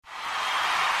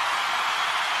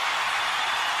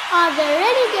Are there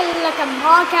any good-looking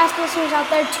podcast listeners out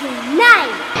there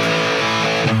tonight?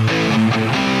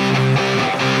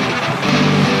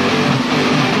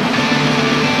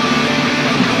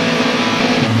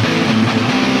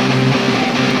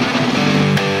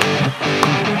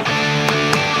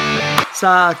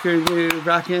 Soccer Noob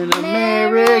rockin'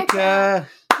 America.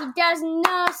 He doesn't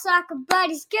know soccer, but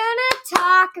he's gonna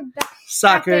talk about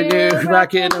Soccer Noob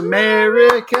rockin'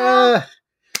 America.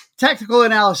 Tactical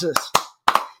analysis.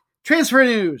 Transfer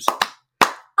news.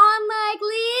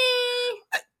 Unlikely.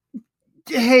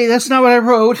 Hey, that's not what I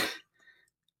wrote.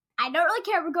 I don't really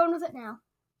care. We're going with it now.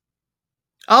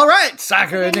 All right,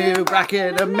 Soccer Noob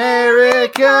rockin'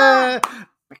 America.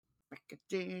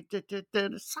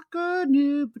 Soccer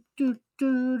Noob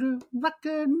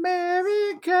rockin'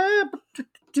 America.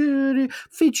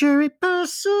 Featuring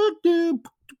person noob.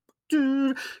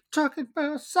 Talking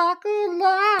about soccer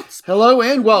lots. Hello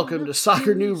and welcome to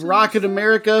Soccer Noob Rockin'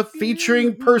 America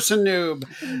featuring Person Noob.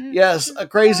 Yes, a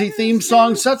crazy theme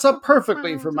song sets up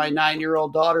perfectly for my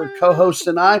 9-year-old daughter, co-host,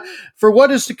 and I for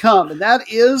what is to come. And that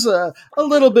is a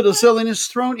little bit of silliness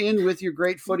thrown in with your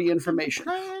great footy information.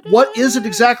 What is it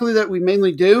exactly that we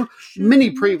mainly do?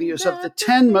 Mini previews of the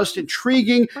 10 most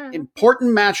intriguing,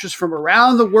 important matches from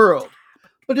around the world.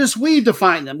 But as we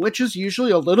define them, which is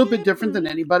usually a little bit different than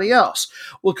anybody else.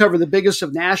 We'll cover the biggest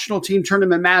of national team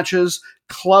tournament matches,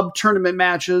 club tournament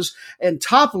matches, and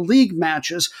top league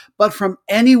matches, but from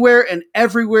anywhere and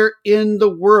everywhere in the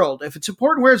world. If it's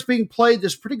important where it's being played,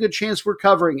 there's a pretty good chance we're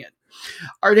covering it.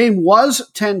 Our name was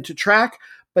 10 to track,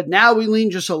 but now we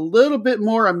lean just a little bit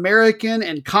more American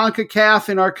and CONCACAF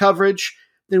in our coverage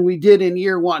than we did in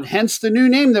year one. Hence the new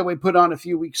name that we put on a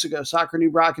few weeks ago, Soccer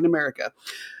Noob Rockin' America.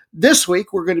 This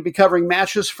week, we're going to be covering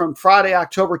matches from Friday,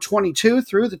 October 22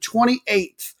 through the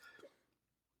 28th.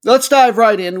 Let's dive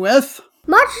right in with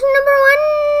Match number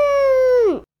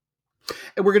 1.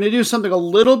 And we're going to do something a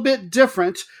little bit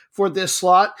different for this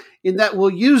slot in that we'll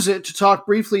use it to talk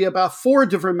briefly about 4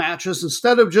 different matches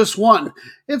instead of just one.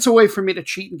 It's a way for me to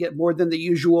cheat and get more than the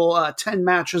usual 10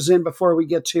 matches in before we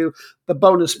get to the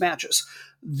bonus matches.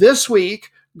 This week,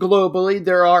 globally,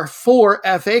 there are 4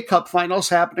 FA Cup finals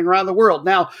happening around the world.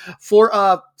 Now, for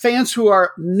fans who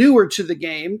are newer to the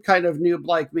game, kind of noob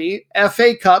like me,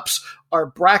 FA Cups are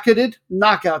bracketed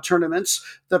knockout tournaments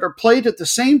that are played at the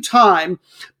same time,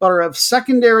 but are of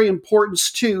secondary importance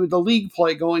to the league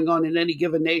play going on in any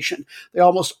given nation. They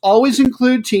almost always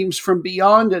include teams from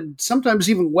beyond, and sometimes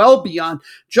even well beyond,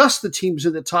 just the teams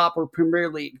in the top or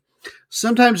Premier League.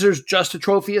 Sometimes there's just a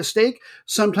trophy at stake.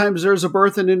 Sometimes there's a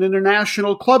berth in an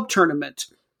international club tournament.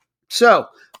 So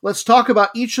let's talk about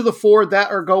each of the 4 that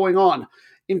are going on.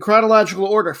 In chronological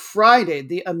order, Friday,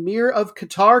 the Emir of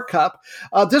Qatar Cup.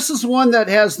 This is one that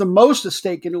has the most at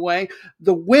stake in a way.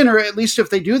 The winner, at least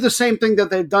if they do the same thing that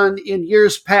they've done in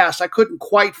years past, I couldn't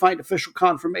quite find official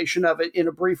confirmation of it in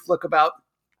a brief look about,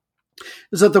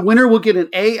 is that the winner will get an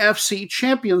AFC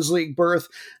Champions League berth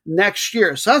next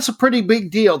year. So that's a pretty big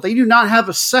deal. They do not have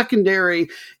a secondary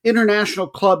international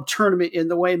club tournament in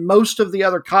the way most of the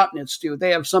other continents do. They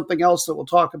have something else that we'll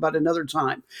talk about another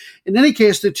time. In any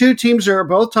case, the 2 teams are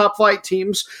both top flight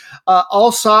teams.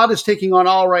 Al Sadd is taking on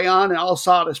Al Rayyan, and Al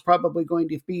Sadd is probably going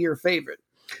to be your favorite.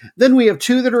 Then we have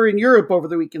 2 that are in Europe over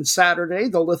the weekend. Saturday,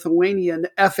 the Lithuanian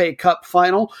FA Cup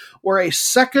final, where a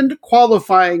second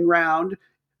qualifying round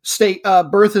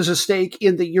berth is a stake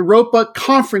in the Europa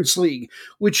Conference League,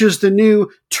 which is the new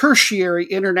tertiary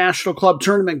international club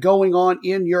tournament going on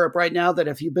in Europe right now that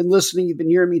if you've been listening, you've been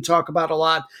hearing me talk about a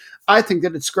lot. I think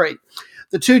that it's great.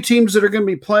 The 2 teams that are going to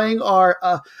be playing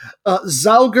are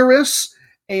Zalgiris,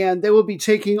 and they will be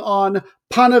taking on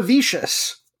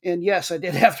Panevėžys. And yes, I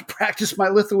did have to practice my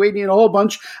Lithuanian a whole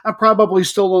bunch. I'm probably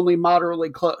still only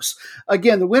moderately close.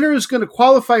 Again, the winner is going to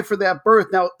qualify for that berth.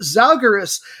 Now,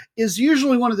 Zalgiris is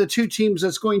usually one of the 2 teams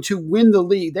that's going to win the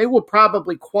league. They will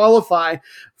probably qualify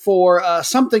for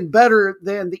something better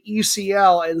than the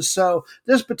ECL. And so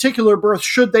this particular berth,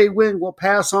 should they win, will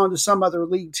pass on to some other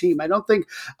league team. I don't think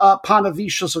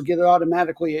Panevėžys will get it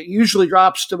automatically. It usually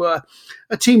drops to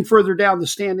a team further down the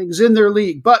standings in their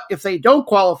league. But if they don't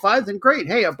qualify, then great.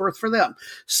 Hey, a berth for them.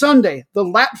 Sunday, the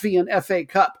Latvian FA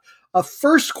Cup. A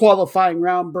first qualifying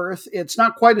round berth. It's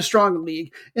not quite a strong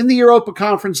league. In the Europa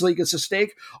Conference League, it's a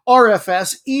stake.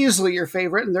 RFS, easily your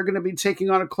favorite, and they're going to be taking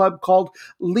on a club called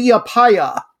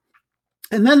Liepaja.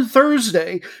 And then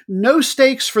Thursday, no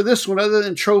stakes for this one other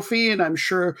than trophy, and I'm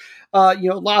sure,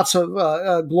 lots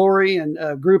of glory and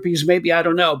groupies, maybe, I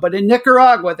don't know. But in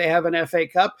Nicaragua, they have an FA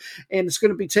Cup, and it's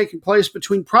going to be taking place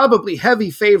between probably heavy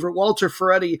favorite Walter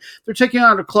Ferretti. They're taking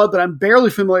on a club that I'm barely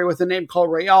familiar with, a name called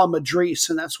Real Madrid,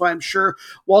 and that's why I'm sure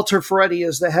Walter Ferretti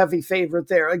is the heavy favorite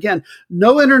there. Again,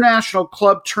 no international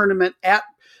club tournament at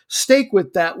stake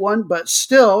with that one, but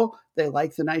still, they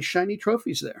like the nice shiny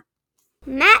trophies there.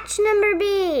 Match number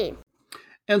B.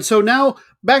 And so now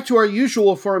back to our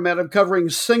usual format of covering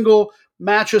single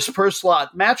matches per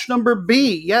slot. Match number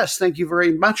B. Yes, thank you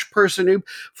very much, Person Noob,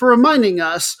 for reminding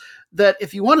us that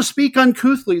if you want to speak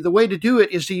uncouthly, the way to do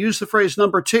it is to use the phrase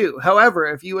number 2. However,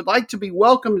 if you would like to be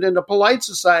welcomed into polite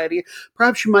society,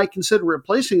 perhaps you might consider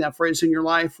replacing that phrase in your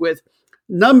life with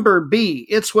number B.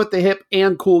 It's what the hip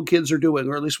and cool kids are doing,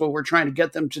 or at least what we're trying to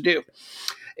get them to do.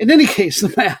 In any case,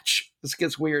 the match, this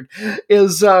gets weird,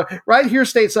 is right here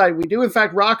stateside. We do, in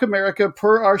fact, rock America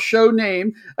per our show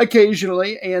name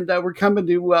occasionally, and we're coming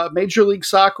to Major League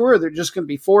Soccer. There are just going to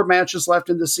be 4 matches left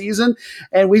in the season,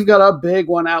 and we've got a big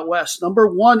one out west. Number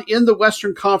 1 in the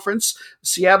Western Conference,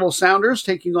 Seattle Sounders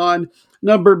taking on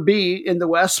number B in the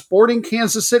West, Sporting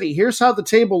Kansas City. Here's how the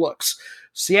table looks.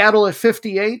 Seattle at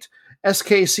 58.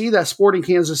 SKC, that's Sporting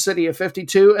Kansas City at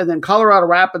 52, and then Colorado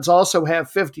Rapids also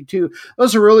have 52.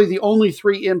 Those are really the only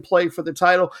 3 in play for the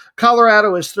title.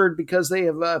 Colorado is third because they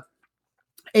have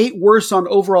 8 worse on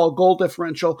overall goal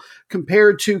differential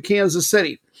compared to Kansas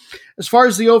City. As far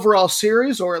as the overall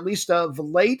series, or at least of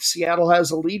late, Seattle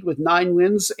has a lead with 9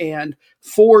 wins and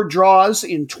 4 draws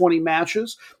in 20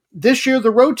 matches. This year, the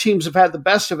road teams have had the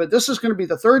best of it. This is going to be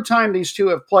the 3rd time these two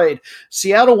have played.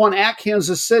 Seattle won at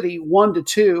Kansas City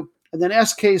 1-2. And then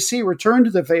SKC returned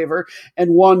to the favor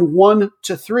and won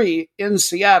 1-3 in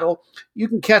Seattle. You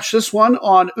can catch this one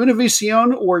on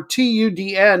Univision or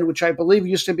TUDN, which I believe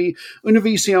used to be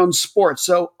Univision Sports.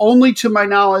 So only to my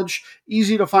knowledge,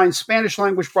 easy to find Spanish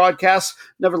language broadcasts.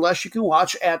 Nevertheless, you can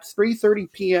watch at 3:30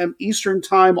 p.m. Eastern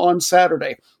Time on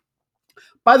Saturday.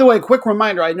 By the way, quick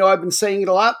reminder, I know I've been saying it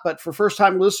a lot, but for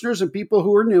first-time listeners and people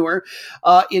who are newer,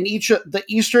 in each of the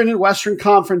Eastern and Western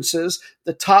conferences,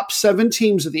 the top 7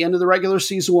 teams at the end of the regular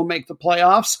season will make the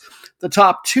playoffs. The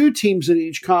top 2 teams in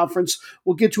each conference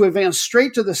will get to advance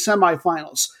straight to the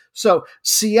semifinals. So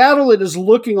Seattle, it is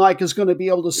looking like, is going to be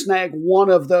able to snag one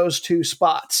of those 2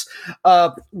 spots.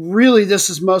 Really, this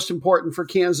is most important for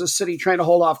Kansas City, trying to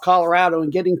hold off Colorado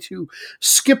and getting to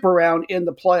skip around in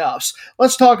the playoffs.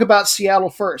 Let's talk about Seattle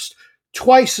first.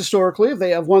 Twice historically, they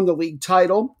have won the league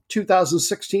title,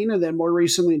 2016 and then more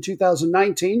recently in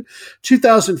 2019.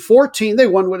 2014, they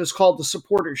won what is called the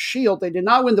Supporters' Shield. They did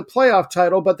not win the playoff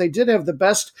title, but they did have the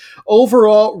best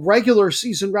overall regular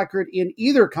season record in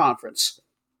either conference.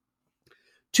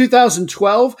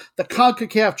 2012, the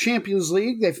CONCACAF Champions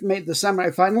League. They've made the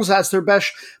semifinals. That's their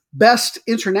best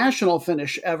international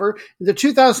finish ever. In the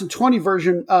 2020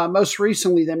 version, most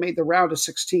recently, they made the round of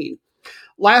 16.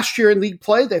 Last year in league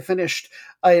play, they finished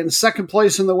in second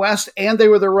place in the West, and they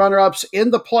were the runner-ups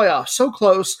in the playoffs. So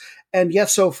close, and yet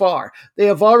so far. They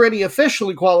have already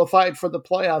officially qualified for the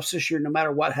playoffs this year, no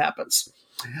matter what happens.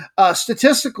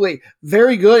 Statistically,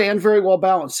 very good and very well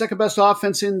balanced. Second best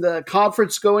offense in the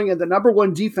conference going, and the number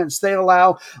 1 defense. They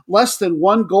allow less than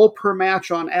 1 goal per match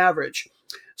on average.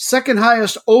 Second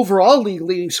highest overall league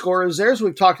leading scorer is theirs.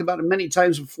 We've talked about it many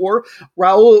times before.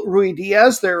 Raul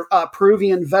Ruidiaz, their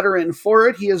Peruvian veteran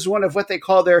forward. He is one of what they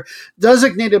call their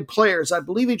designated players. I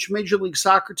believe each Major League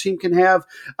Soccer team can have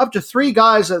up to 3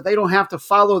 guys that they don't have to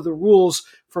follow the rules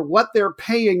for what they're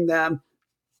paying them.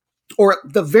 Or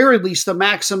at the very least, the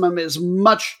maximum is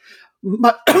much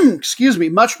different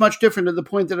to the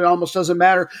point that it almost doesn't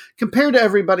matter compared to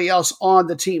everybody else on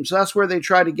the team. So that's where they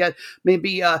try to get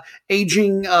maybe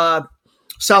aging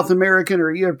South American or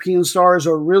European stars,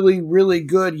 or really, really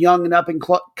good young and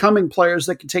up-and-coming players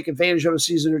that can take advantage of a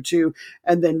season or 2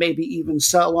 and then maybe even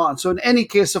sell on. So in any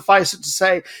case, suffice it to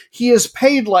say, he is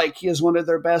paid like he is one of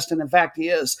their best, and in fact, he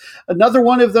is. Another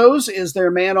one of those is their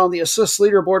man on the assist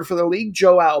leaderboard for the league,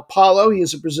 João Paulo. He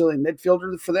is a Brazilian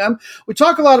midfielder for them. We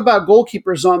talk a lot about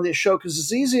goalkeepers on this show because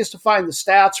it's easiest to find the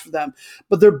stats for them,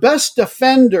 but their best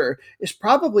defender is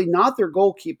probably not their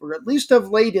goalkeeper. At least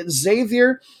of late, it's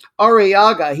Xavier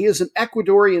Arriaga. He is an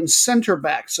Ecuadorian center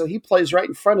back, so he plays right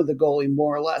in front of the goalie,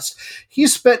 more or less. He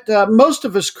spent most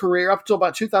of his career, up until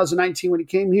about 2019 when he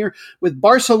came here, with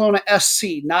Barcelona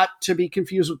SC, not to be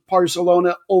confused with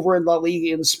Barcelona over in La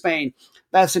Liga in Spain.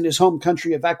 That's in his home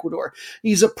country of Ecuador.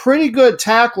 He's a pretty good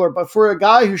tackler, but for a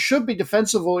guy who should be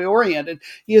defensively oriented,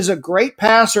 he is a great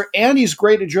passer, and he's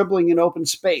great at dribbling in open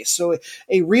space, so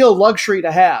a real luxury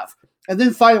to have. And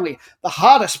then finally, the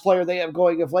hottest player they have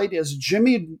going of late is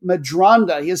Jimmy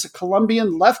Medranda. He is a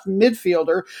Colombian left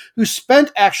midfielder who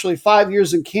spent actually 5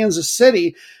 years in Kansas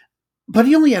City, but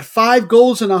he only had 5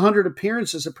 goals in 100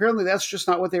 appearances. Apparently, that's just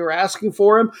not what they were asking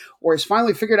for him, or he's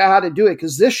finally figured out how to do it,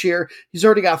 because this year he's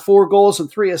already got 4 goals and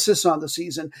 3 assists on the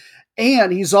season.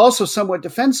 And he's also somewhat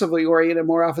defensively oriented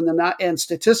more often than not, and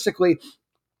statistically,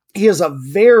 he is a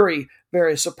very,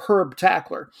 very superb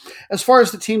tackler. As far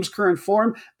as the team's current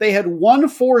form, they had won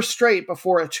 4 straight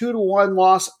before a 2-1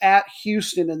 loss at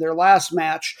Houston in their last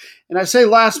match. And I say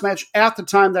last match at the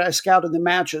time that I scouted the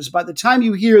matches. By the time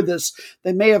you hear this,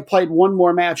 they may have played one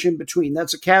more match in between.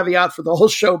 That's a caveat for the whole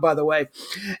show, by the way.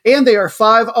 And they are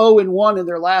 5-0-1 in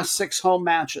their last 6 home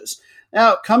matches.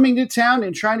 Now, coming to town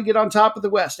and trying to get on top of the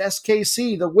West,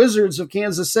 SKC, the Wizards of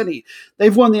Kansas City.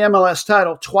 They've won the MLS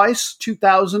title twice,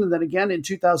 2000 and then again in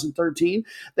 2013.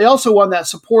 They also won that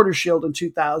Supporter Shield in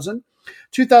 2000.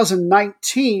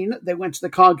 2019, they went to the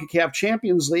CONCACAF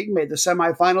Champions League, made the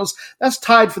semifinals. That's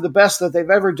tied for the best that they've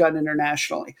ever done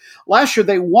internationally. Last year,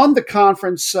 they won the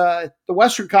conference, the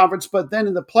Western Conference, but then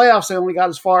in the playoffs, they only got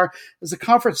as far as the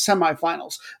conference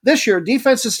semifinals. This year,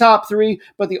 defense is top 3,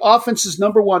 but the offense is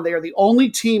number 1. They are the only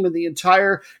team in the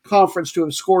entire conference to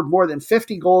have scored more than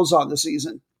 50 goals on the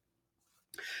season.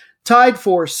 Tied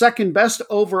for second best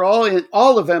overall in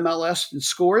all of MLS in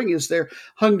scoring is their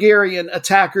Hungarian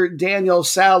attacker Daniel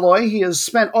Saloy. He has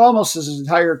spent almost his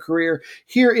entire career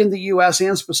here in the U.S.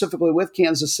 and specifically with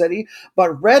Kansas City.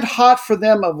 But red hot for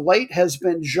them of late has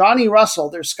been Johnny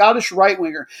Russell, their Scottish right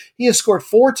winger. He has scored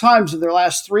 4 times in their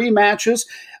last 3 matches.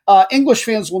 English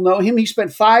fans will know him. He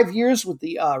spent 5 years with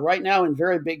the, right now in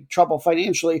very big trouble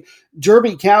financially,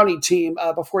 Derby County team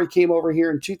before he came over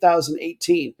here in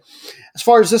 2018. As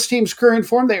far as this team's current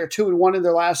form, they are 2-1 in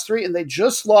their last 3, and they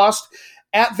just lost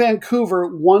at Vancouver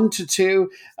 1-2.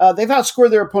 They've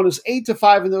outscored their opponents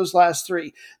 8-5 in those last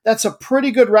 3. That's a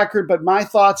pretty good record, but my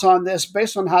thoughts on this,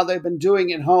 based on how they've been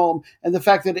doing at home and the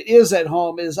fact that it is at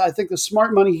home, is I think the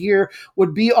smart money here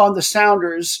would be on the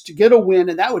Sounders to get a win,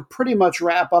 and that would pretty much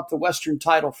wrap up the Western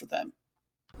title for them.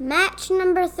 Match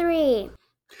number 3.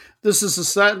 This is a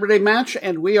Saturday match,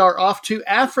 and we are off to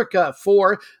Africa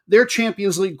for their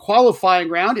Champions League qualifying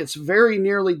round. It's very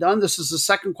nearly done. This is the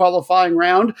second qualifying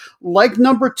round, leg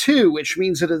number 2, which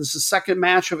means that it is the second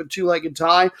match of a 2-legged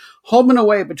tie, home and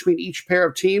away between each pair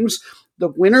of teams. The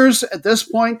winners at this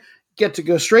point get to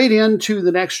go straight into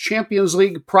the next Champions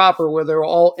League proper, where they'll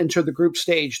all enter the group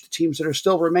stage, the teams that are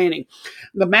still remaining.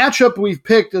 The matchup we've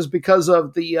picked is because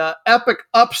of the epic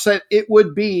upset it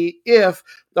would be if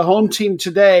the home team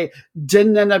today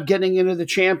didn't end up getting into the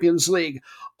Champions League.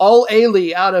 Al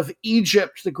Ahly out of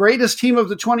Egypt, the greatest team of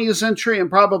the 20th century and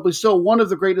probably still one of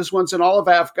the greatest ones in all of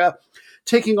Africa,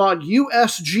 taking on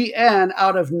USGN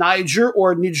out of Niger,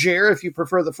 or Niger if you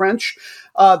prefer the French.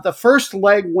 The first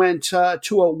leg went to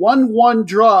a 1-1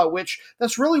 draw, which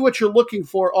that's really what you're looking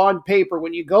for on paper.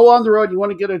 When you go on the road, you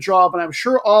want to get a draw, but I'm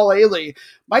sure Al Ahly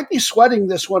might be sweating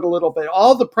this one a little bit.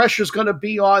 All the pressure is going to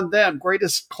be on them,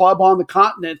 greatest club on the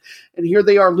continent, and here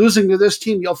they are losing to this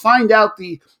team. You'll find out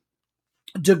the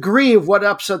degree of what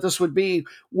upset this would be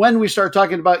when we start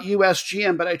talking about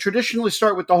USGN, but I traditionally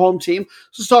start with the home team.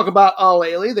 So let's talk about Al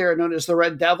Ahly. They are known as the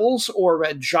Red Devils or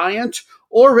Red Giant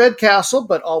or Red Castle,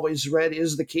 but always red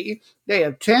is the key. They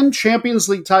have 10 Champions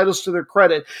League titles to their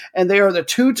credit, and they are the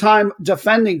 2-time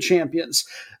defending champions.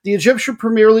 The Egyptian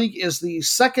Premier League is the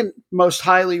second most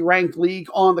highly ranked league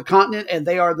on the continent, and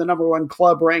they are the number 1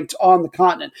 club ranked on the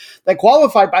continent. They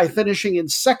qualified by finishing in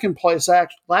second place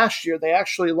last year. They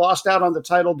actually lost out on the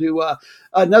title to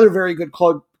another very good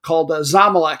club called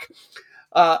Zamalek.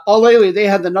 Al Ahly, they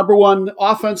had the number 1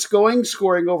 offense going,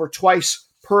 scoring over twice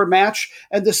per match,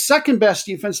 and the second best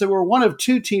defense. They were one of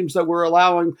 2 teams that were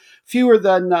allowing fewer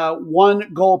than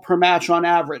 1 goal per match on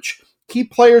average. Key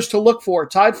players to look for,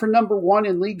 tied for number 1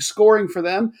 in league scoring for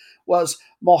them, was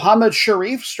Mohamed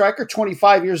Sharif, striker,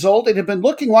 25 years old. It had been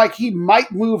looking like he might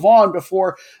move on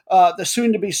before the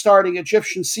soon-to-be starting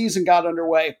Egyptian season got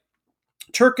underway.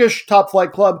 Turkish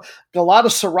top-flight club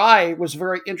Galatasaray was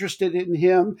very interested in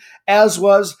him, as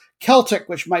was Celtic,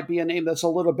 which might be a name that's a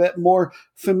little bit more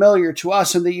familiar to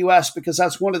us in the U.S. because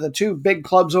that's one of the 2 big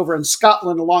clubs over in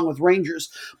Scotland along with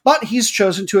Rangers. But he's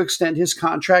chosen to extend his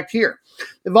contract here.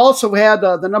 They've also had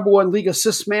the number 1 league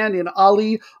assist man in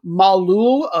Ali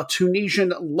Maloul, a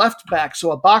Tunisian left back,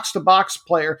 so a box-to-box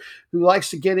player who likes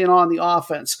to get in on the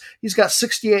offense. He's got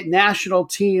 68 national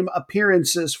team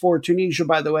appearances for Tunisia,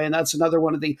 by the way, and that's another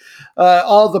one of the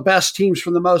all the best teams for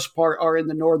the most part are in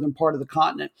the northern part of the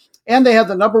continent. And they have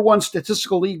the number 1 one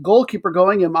statistical league goalkeeper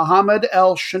going in Mohamed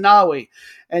El Shanawi.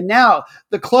 And now,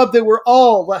 the club that we're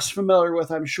all less familiar with,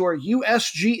 I'm sure,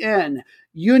 USGN,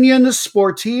 Union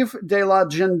Sportive de la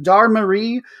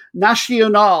Gendarmerie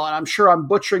Nationale. And I'm sure I'm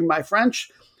butchering my French,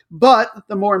 but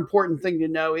the more important thing to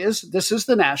know is this is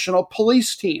the national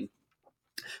police team.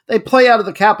 They play out of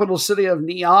the capital city of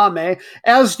Niamey,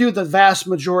 as do the vast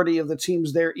majority of the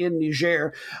teams there in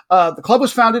Niger. The club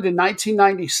was founded in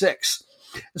 1996.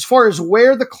 As far as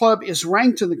where the club is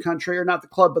ranked in the country, or not the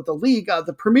club, but the league,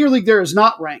 the Premier League there is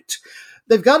not ranked.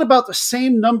 They've got about the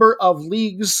same number of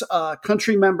leagues,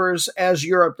 country members as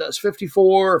Europe does,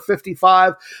 54 or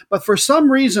 55. But for some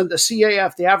reason, the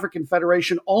CAF, the African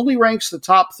Federation, only ranks the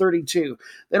top 32.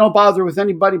 They don't bother with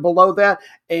anybody below that.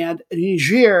 And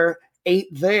Niger ain't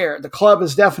there. The club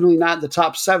is definitely not in the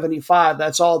top 75.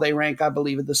 That's all they rank, I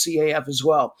believe, at the CAF as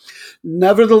well.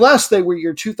 Nevertheless, they were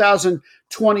your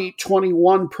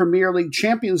 2020-21 Premier League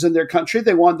champions in their country.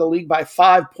 They won the league by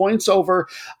 5 points over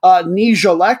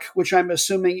Nigelec, which I'm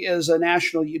assuming is a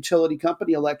national utility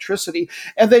company, electricity.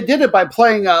 And they did it by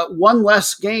playing one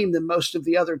less game than most of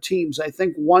the other teams. I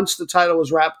think once the title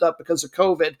was wrapped up because of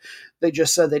COVID, they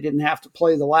just said they didn't have to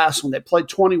play the last one. They played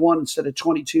 21 instead of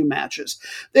 22 matches.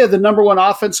 They had the number one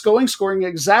offense going, scoring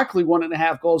exactly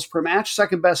 1.5 goals per match,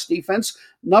 second best defense,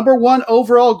 number one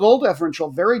overall goal differential,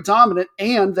 very dominant,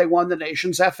 and they won the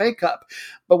nation's FA Cup.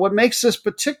 But what makes this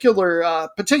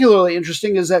particularly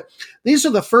interesting is that these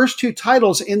are the first two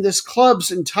titles in this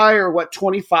club's entire,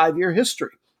 25-year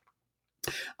history.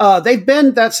 They've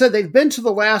been to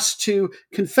the last two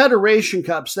Confederation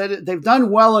Cups. They've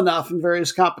done well enough in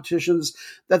various competitions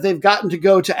that they've gotten to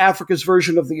go to Africa's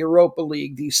version of the Europa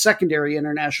League, the secondary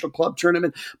international club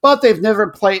tournament, but they've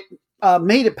never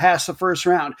made it past the first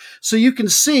round. So you can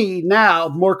see now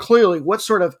more clearly what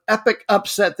sort of epic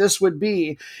upset this would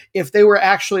be if they were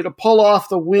actually to pull off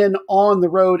the win on the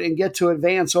road and get to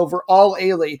advance over Al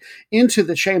Ahly into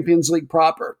the Champions League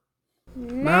proper.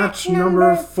 Match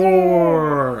number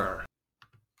 4.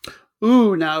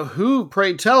 Ooh, now who,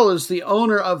 pray tell, is the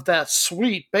owner of that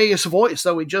sweet bass voice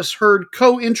that we just heard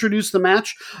co-introduce the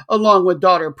match along with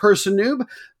daughter Person Noob?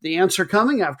 The answer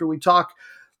coming after we talk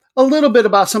a little bit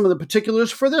about some of the particulars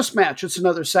for this match. It's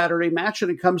another Saturday match, and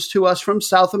it comes to us from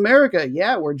South America.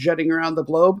 Yeah, we're jetting around the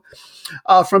globe.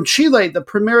 From Chile, the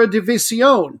Primera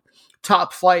División.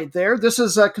 Top flight there. This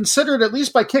is considered, at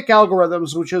least by Kick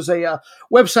Algorithms, which is a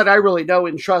website I really know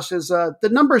and trust, is the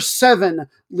number 7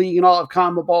 league in all of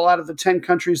CONMEBOL out of the 10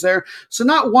 countries there. So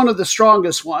not one of the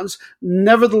strongest ones.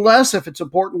 Nevertheless, if it's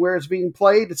important where it's being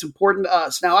played, it's important to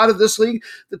us. Now, out of this league,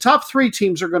 the top 3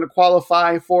 teams are going to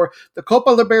qualify for the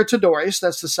Copa Libertadores.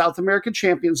 That's the South American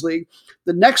Champions League.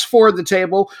 The next 4 of the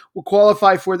table will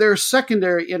qualify for their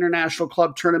secondary international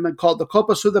club tournament called the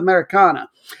Copa Sudamericana.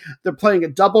 They're playing a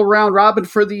double round robin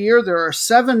for the year. There are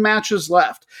 7 matches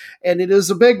left, and it is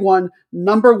a big one.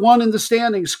 Number 1 in the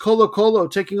standings, Colo-Colo,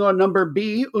 taking on number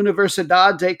B,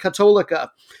 Universidad de Católica.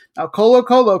 Now,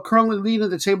 Colo-Colo currently leading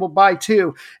the table by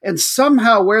 2, and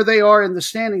somehow where they are in the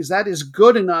standings, that is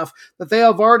good enough that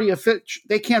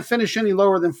they can't finish any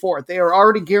lower than 4th. They are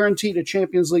already guaranteed a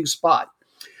Champions League spot.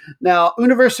 Now,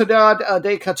 Universidad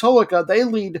de Católica, they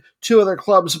lead 2 other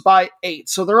clubs by 8,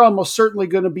 so they're almost certainly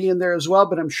going to be in there as well,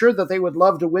 but I'm sure that they would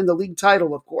love to win the league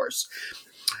title, of course.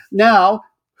 Now,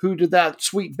 who did that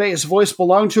sweet bass voice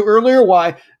belong to earlier?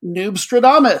 Why,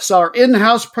 Noobstradamus, our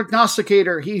in-house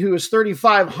prognosticator, he who is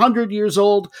 3,500 years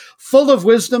old, full of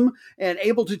wisdom, and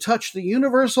able to touch the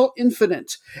universal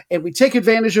infinite. And we take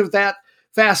advantage of that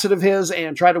facet of his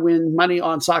and try to win money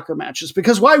on soccer matches,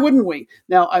 because why wouldn't we?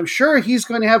 Now, I'm sure he's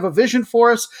going to have a vision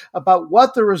for us about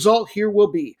what the result here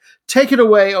will be. Take it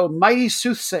away, O mighty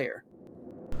soothsayer.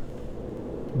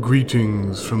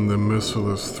 Greetings from the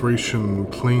merciless Thracian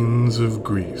plains of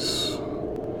Greece.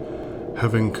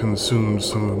 Having consumed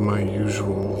some of my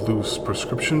usual loose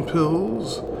prescription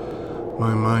pills,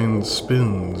 my mind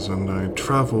spins and I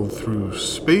travel through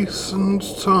space and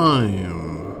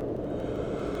time.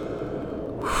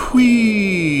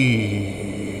 Whee!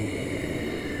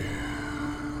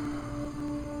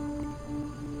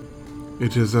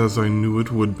 It is as I knew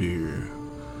it would be.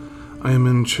 I am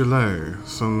in Chile,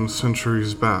 some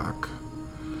centuries back.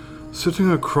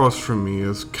 Sitting across from me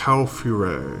is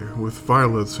Calfure, with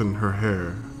violets in her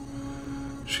hair.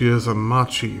 She is a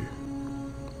machi.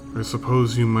 I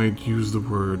suppose you might use the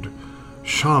word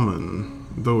shaman,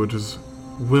 though it is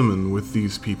women with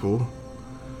these people.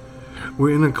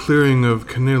 We're in a clearing of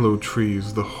canelo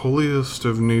trees, the holiest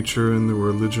of nature in the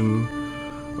religion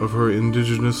of her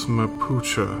indigenous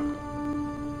Mapuche.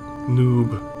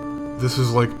 Noob, this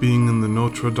is like being in the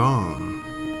Notre Dame.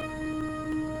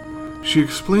 She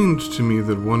explained to me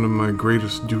that one of my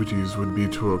greatest duties would be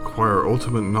to acquire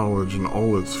ultimate knowledge in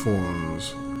all its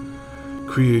forms.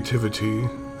 Creativity,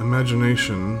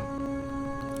 imagination,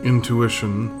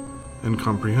 intuition, and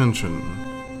comprehension.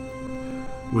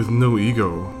 With no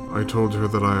ego, I told her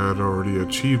that I had already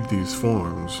achieved these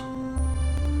forms.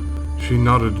 She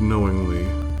nodded knowingly,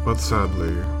 but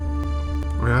sadly.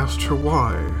 I asked her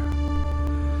why.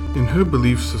 In her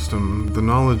belief system, the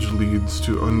knowledge leads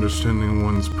to understanding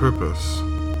one's purpose.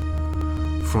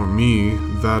 For me,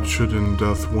 that should in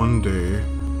death one day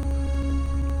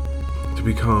to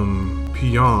become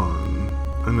Pion,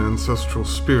 an ancestral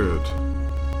spirit.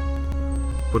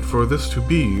 But for this to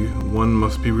be, one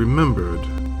must be remembered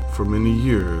for many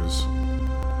years,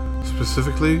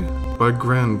 specifically by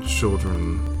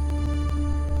grandchildren.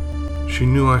 She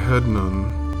knew I had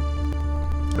none,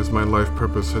 as my life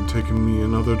purpose had taken me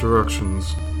in other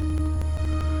directions.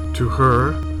 To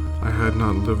her, I had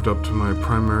not lived up to my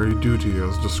primary duty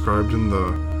as described in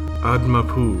the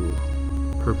Admapu,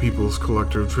 her people's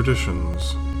collective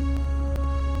traditions.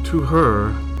 To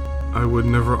her, I would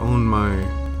never own my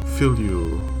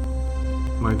filiu,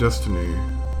 my destiny.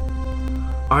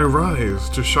 I rise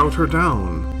to shout her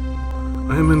down.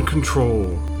 I am in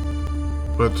control,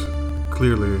 but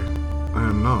clearly I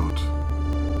am not,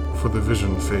 for the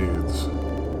vision fades.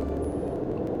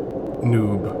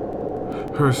 Noob,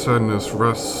 her sadness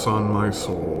rests on my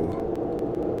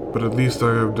soul, but at least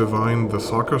I have divined the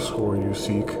soccer score you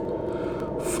seek.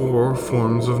 4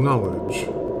 forms of knowledge.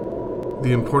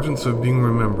 The importance of being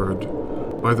remembered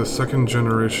by the second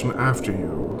generation after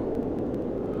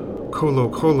you. Colo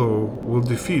Colo will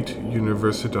defeat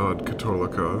Universidad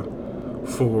Católica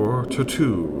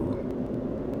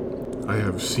 4-2. I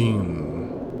have seen,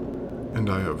 and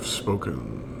I have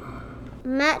spoken.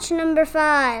 Match number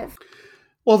 5.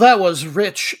 Well, that was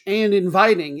rich and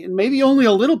inviting, and maybe only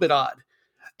a little bit odd.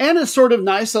 And it's sort of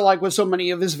nice that, like with so many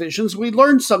of his visions, we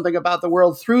learned something about the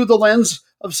world through the lens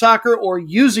of soccer, or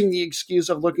using the excuse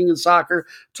of looking at soccer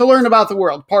to learn about the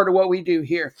world. Part of what we do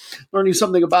here, learning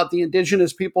something about the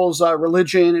indigenous people's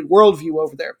religion and worldview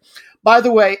over there. By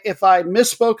the way, if I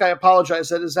misspoke, I apologize.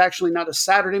 That is actually not a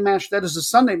Saturday match. That is a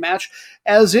Sunday match,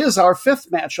 as is our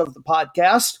 5th match of the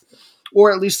podcast,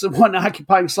 or at least the one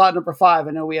occupying slot number 5.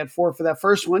 I know we had 4 for that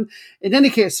first one. In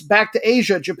any case, back to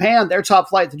Asia, Japan, their top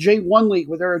flight, the J1 League,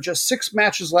 where there are just 6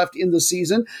 matches left in the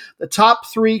season. The top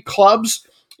 3 clubs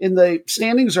in the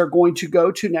standings are going to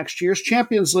go to next year's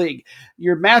Champions League.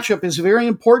 Your matchup is very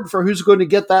important for who's going to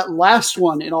get that last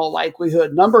one in all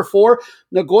likelihood. Number 4,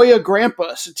 Nagoya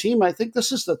Grampus, a team, I think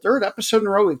this is the 3rd episode in a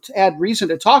row we've had reason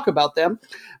to talk about them,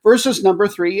 versus number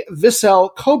 3,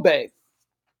 Vissel Kobe.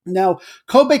 Now,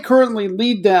 Kobe currently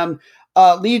lead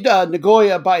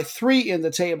Nagoya by 3 in the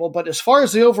table, but as far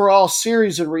as the overall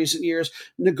series in recent years,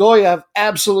 Nagoya have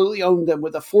absolutely owned them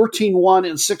with a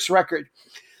 14-1-6 record.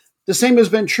 The same has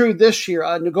been true this year.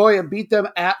 Nagoya beat them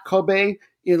at Kobe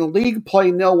in a league,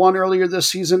 playing 0-1 earlier this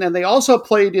season, and they also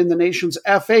played in the nation's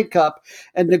FA Cup,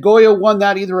 and Nagoya won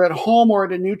that either at home or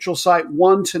at a neutral site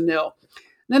 1-0.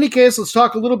 In any case, let's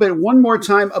talk a little bit one more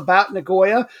time about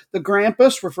Nagoya. The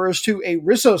Grampus refers to a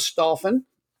Rissos dolphin.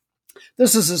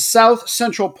 This is a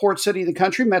south-central port city of the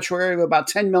country, metro area of about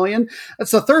 10 million.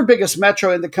 That's the 3rd biggest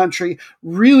metro in the country.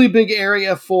 Really big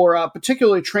area for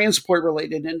particularly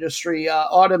transport-related industry,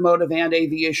 automotive and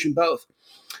aviation both.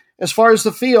 As far as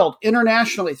the field,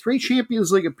 internationally, 3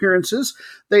 Champions League appearances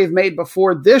they've made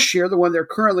before this year, the one they're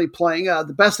currently playing.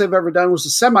 The best they've ever done was the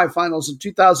semifinals in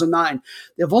 2009.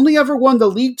 They've only ever won the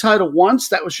league title once.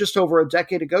 That was just over a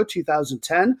decade ago,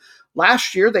 2010.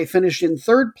 Last year, they finished in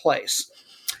 3rd place.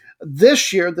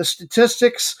 This year, the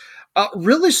statistics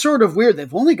really sort of weird.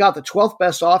 They've only got the 12th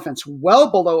best offense,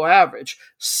 well below average.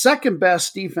 2nd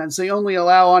best defense. They only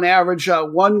allow on average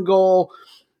 1 goal,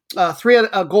 3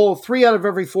 out of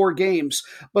every 4 games.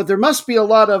 But there must be a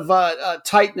lot of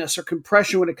tightness or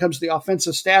compression when it comes to the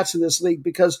offensive stats in this league,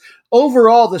 because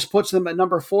overall this puts them at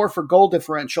number 4 for goal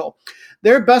differential.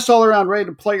 Their best all-around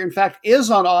rated player, in fact, is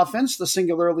on offense, the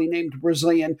singularly named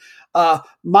Brazilian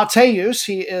Mateus.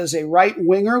 He is a right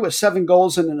winger with 7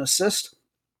 goals and an assist.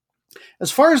 As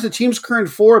far as the team's current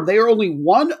form, they are only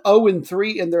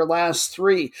 1-0-3 in their last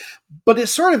 3. But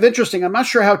it's sort of interesting. I'm not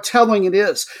sure how telling it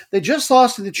is. They just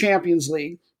lost to the Champions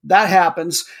League. That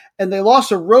happens. And they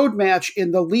lost a road match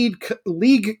in the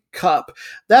League Cup.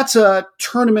 That's a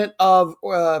tournament of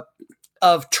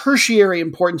tertiary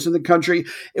importance in the country.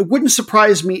 It wouldn't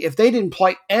surprise me if they didn't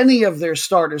play any of their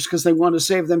starters because they want to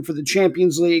save them for the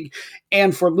Champions League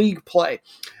and for league play.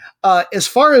 As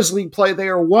far as league play, they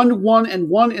are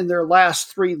 1-1-1 in their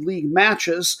last 3 league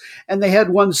matches, and they had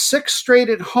won 6 straight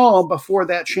at home before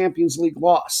that Champions League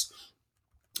loss.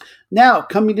 Now,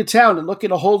 coming to town and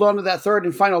looking to hold on to that third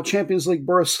and final Champions League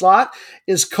berth slot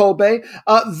is Kobe.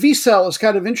 Vissel is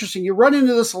kind of interesting. You run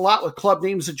into this a lot with club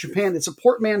names in Japan. It's a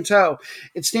portmanteau.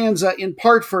 It stands in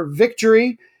part for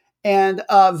victory and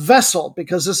vessel,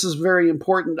 because this is a very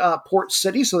important port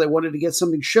city, so they wanted to get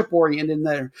something ship-oriented in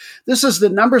there. This is the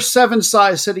number 7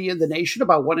 size city in the nation,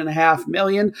 about 1.5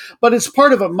 million, but it's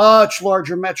part of a much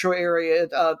larger metro area.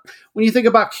 When you think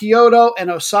about Kyoto and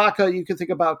Osaka, you can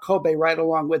think about Kobe right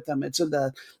along with them. It's in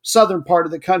the southern part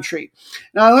of the country.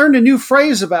 Now, I learned a new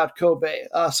phrase about Kobe,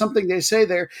 something they say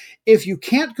there: if you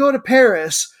can't go to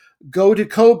Paris, go to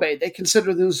Kobe. They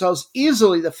consider themselves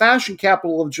easily the fashion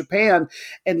capital of Japan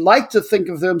and like to think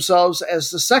of themselves as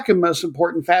the second most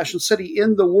important fashion city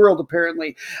in the world,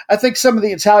 apparently. I think some of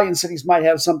the Italian cities might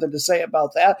have something to say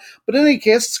about that. But in any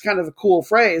case, it's kind of a cool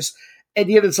phrase.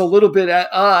 And yet it's a little bit at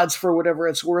odds, for whatever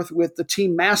it's worth, with the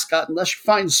team mascot, unless you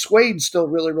find suede still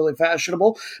really, really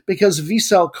fashionable, because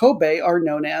Vissel Kobe are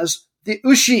known as the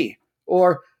Ushi,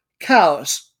 or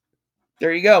cows.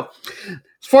 There you go.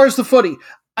 As far as the footy,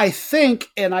 I think,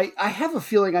 and I have a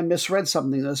feeling I misread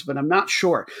something in this, but I'm not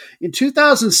sure. In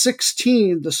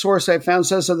 2016, the source I found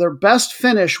says that their best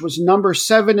finish was number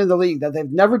 7 in the league, that they've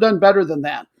never done better than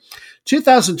that.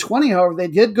 2020, however, they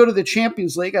did go to the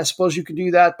Champions League. I suppose you could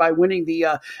do that by winning the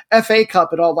FA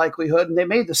Cup in all likelihood, and they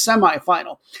made the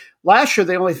semifinal. Last year,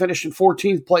 they only finished in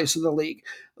 14th place in the league.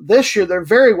 This year, they're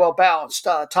very well balanced.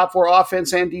 Top 4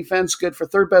 offense and defense, good for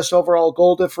third best overall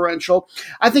goal differential.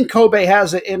 I think Kobe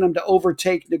has it in them to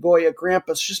overtake Nagoya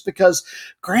Grampus, just because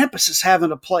Grampus is having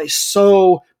to play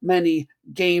so many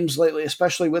games lately,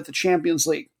 especially with the Champions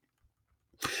League.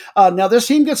 Now, this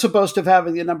team gets a boast of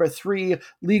having the number 3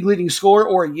 league-leading scorer,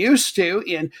 or used to,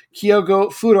 in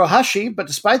Kyogo Furuhashi, but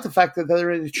despite the fact that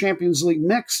they're in the Champions League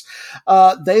mix,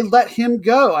 they let him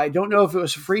go. I don't know if it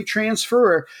was a free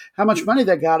transfer or how much money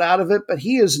they got out of it, but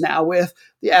he is now with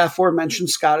the aforementioned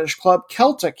Scottish club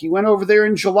Celtic. He went over there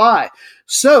in July.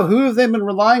 So, who have they been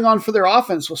relying on for their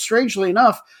offense? Well, strangely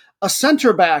enough, a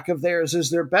center back of theirs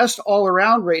is their best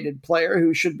all-around rated player,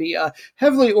 who should be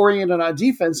heavily oriented on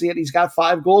defense, yet he's got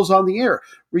 5 goals on the year.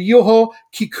 Ryuho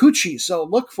Kikuchi. So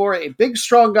look for a big,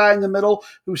 strong guy in the middle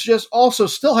who just also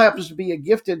still happens to be a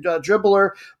gifted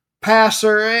dribbler,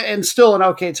 passer, and still an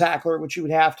okay tackler, which you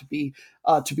would have to be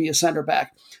a center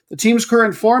back. The team's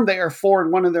current form, they are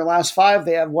 4-1 in their last 5.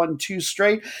 They have won 2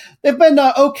 straight. They've been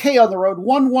okay on the road,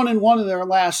 1-1-1 in their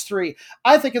last 3.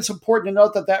 I think it's important to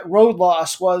note that road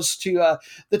loss was to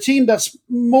the team that's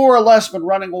more or less been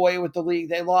running away with the league.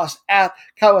 They lost at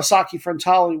Kawasaki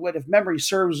Frontale, which, if memory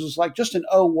serves, was like just an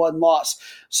 0-1 loss.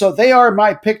 So they are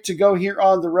my pick to go here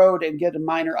on the road and get a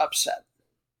minor upset.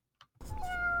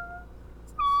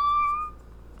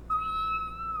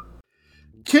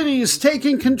 Kitties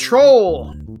taking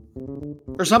control,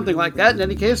 or something like that. In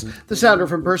any case, the sounder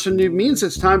from Person Noob means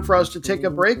it's time for us to take a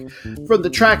break from the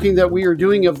tracking that we are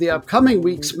doing of the upcoming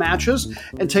week's matches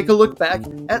and take a look back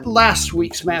at last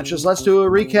week's matches. Let's do a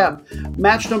recap.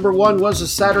 Match number 1 was a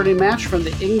Saturday match from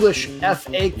the English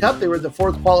FA Cup. They were the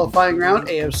 4th qualifying round.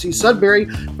 AFC Sudbury,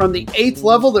 from the 8th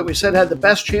level that we said had the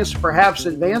best chance to perhaps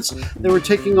advance. They were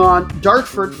taking on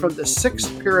Dartford from the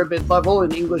 6th pyramid level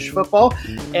in English football.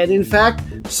 And in fact,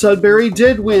 Sudbury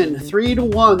did win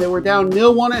 3-1. They were down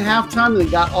 0-1 at halftime, and they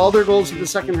got all their goals in the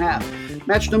second half.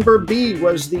 Match number B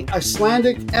was the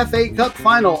Icelandic FA Cup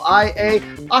final, IA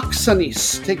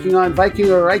Aksanis taking on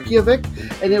Vikingur Reykjavik,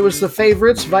 and it was the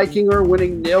favorites, Vikingur,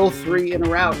 winning 0-3 in a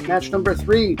rout. Match number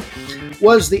 3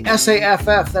 was the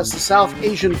SAFF, that's the South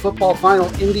Asian Football Final.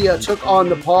 India took on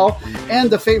Nepal,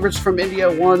 and the favorites from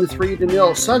India won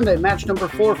 3-0. Sunday, match number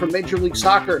 4 from Major League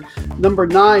Soccer. Number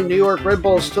 9, New York Red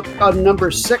Bulls took on number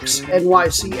 6,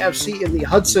 NYCFC, in the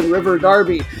Hudson River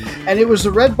Derby. And it was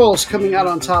the Red Bulls coming out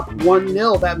on top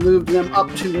 1-0. That moved them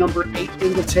up to number 8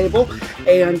 in the table.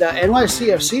 And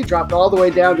NYCFC dropped all the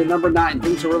way down to number 9.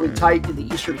 Things are really tight in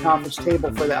the Eastern Conference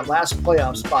table for that last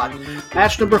playoff spot.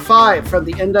 Match number 5 from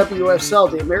the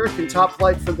NWSL, the American top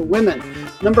flight for the women.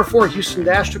 Number 4, Houston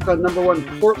Dash took on number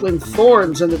 1, Portland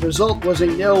Thorns, and the result was a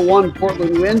 0-1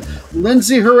 Portland win.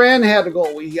 Lindsey Horan had a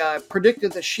goal. We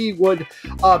predicted that she would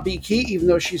be key, even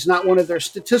though she's not one of their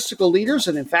statistical leaders,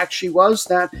 and in fact she was.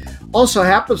 That also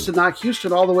happens to knock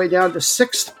Houston all the way down to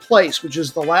 6th place, which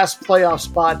is the last playoff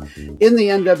spot in the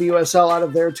NWSL out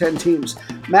of their 10 teams.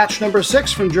 Match number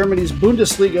 6 from Germany's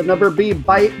Bundesliga, number B,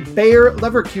 Bayer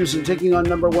Leverkusen taking on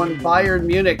number 1, Bayern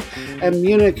Munich. and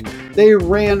Munich. They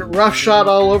ran roughshod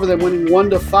all over them, winning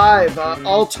 1-5.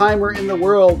 All-timer in the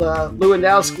world,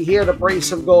 Lewandowski, he had a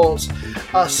brace of goals.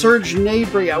 Serge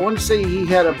Gnabry, I want to say he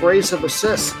had a brace of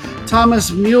assists.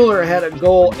 Thomas Mueller had a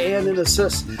goal and an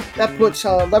assist. That puts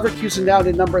Leverkusen down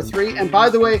to number 3. And by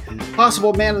the way,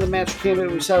 possible man of the match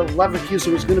candidate, we said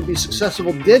Leverkusen was going to be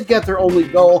successful, did get their only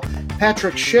goal,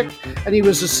 Patrick Schick, and he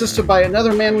was assisted by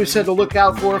another man we said to look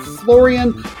out for,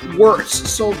 Florian Wirtz.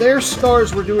 So their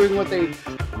stars were doing what they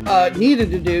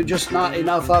needed to do, just not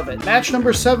enough of it. Match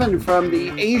number 7 from the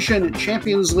Asian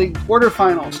Champions League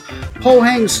quarterfinals.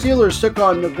 Pohang Steelers took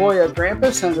on Nagoya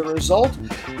Grampus, and the result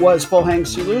was Pohang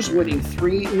Steelers winning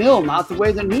 3-0, not the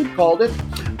way that Noob called it.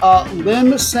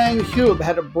 Lim Sang-hyub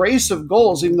had a brace of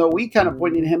goals, even though we kind of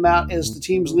pointed him out as the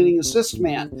team's leading assist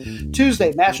man.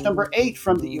 Tuesday, match number 8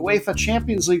 from the UEFA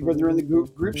Champions League, where they're in the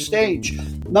group stage.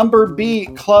 Number B,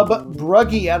 Club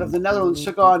Brugge out of the Netherlands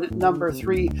took on number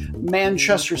 3,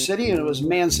 Manchester City, and it was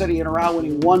Man City in a round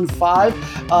winning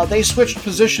 1-5. They switched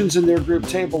positions in their group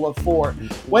table of 4.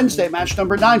 Wednesday, match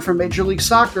number 9 from Major League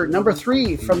Soccer. Number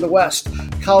 3 from the West,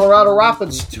 Colorado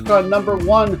Rapids took on number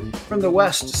 1 from the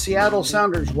West, Seattle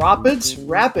Sounders.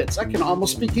 Rapids. I can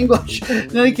almost speak English.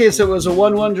 In any case, it was a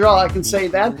 1-1 draw. I can say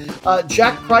that.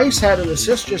 Jack Price had an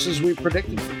assist, just as we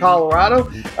predicted for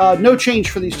Colorado. No change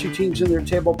for these two teams in their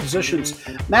table positions.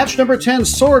 Match number 10,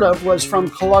 sort of, was from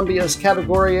Colombia's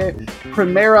Categoria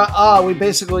Primera A. We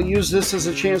basically use this as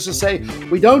a chance to say,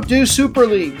 we don't do Super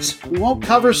Leagues. We won't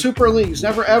cover Super Leagues.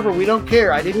 Never, ever. We don't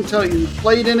care. I didn't tell you who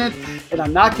played in it, and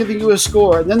I'm not giving you a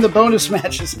score. And then the bonus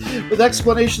matches, with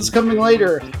explanations coming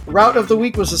later. Route of the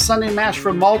week was a Sunday match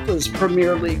from Malta's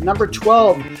Premier League. Number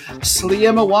 12,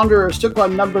 Sliema Wanderers took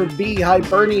on number B,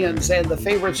 Hibernians, and the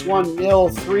favorites won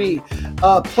 0-3.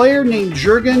 A player named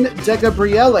Jurgen De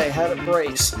Gabriele had a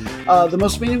brace. The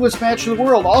most meaningless match in the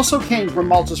world also came from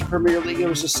Malta's Premier League. It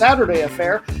was a Saturday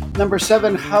affair. Number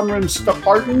 7, Hamrun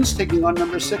Spartans taking on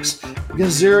number 6,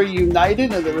 Gezira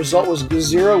United, and the result was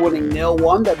Gezira winning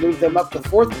 0-1. That moved them up to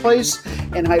 4th place,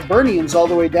 and Hibernians all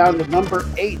the way down to number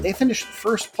 8. They finished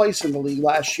first place in the league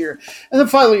last year. And then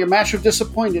finally, your match of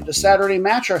disappointed, a Saturday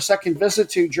match, our second visit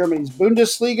to Germany's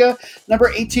Bundesliga. Number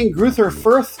 18, Greuther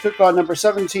Fürth took on number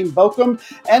 17, Bochum,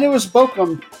 and it was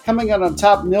Bochum coming out on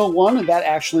top 0-1, and that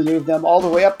actually moved them all the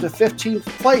way up to 15th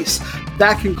place.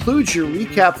 That concludes your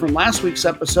recap from last week's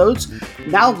episodes.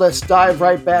 Now let's dive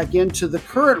right back into the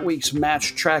current week's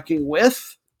match tracking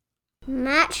with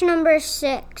Match number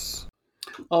 6.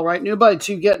 All right, nobody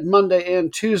to get Monday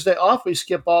and Tuesday off. We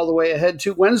skip all the way ahead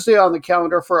to Wednesday on the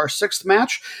calendar for our 6th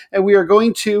match, and we are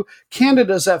going to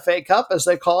Canada's FA Cup, as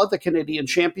they call it, the Canadian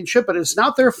Championship, but it's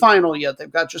not their final yet.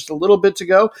 They've got just a little bit to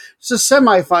go. It's the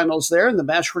semifinals there, and the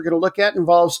match we're going to look at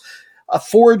involves a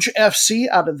Forge FC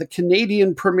out of the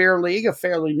Canadian Premier League, a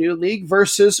fairly new league,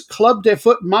 versus Club de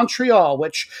Foot Montreal,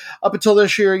 which up until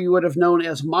this year you would have known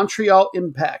as Montreal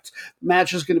Impact. The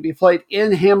match is going to be played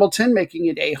in Hamilton, making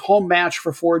it a home match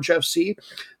for Forge FC.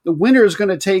 The winner is going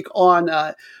to take on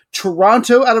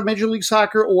Toronto out of Major League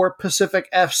Soccer or Pacific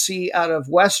FC out of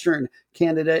Western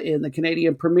Canada in the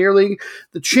Canadian Premier League.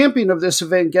 The champion of this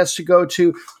event gets to go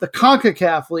to the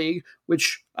CONCACAF League,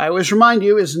 which I always remind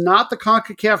you is not the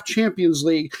CONCACAF Champions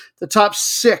League. The top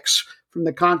 6 from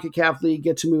the CONCACAF League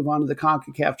get to move on to the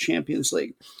CONCACAF Champions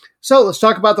League. So let's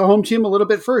talk about the home team a little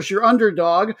bit first. Your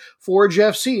underdog, Forge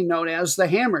FC, known as the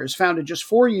Hammers, founded just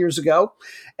 4 years ago.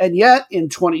 And yet, in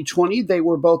 2020, they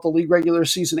were both the league regular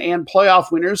season and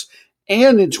playoff winners.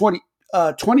 And in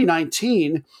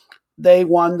 2019, they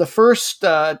won the first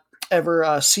ever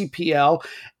CPL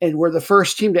and were the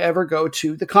first team to ever go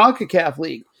to the CONCACAF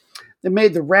League. They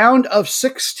made the round of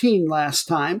 16 last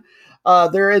time.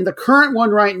 They're in the current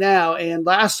one right now, and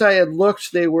last I had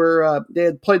looked, they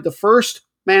had played the first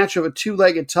match of a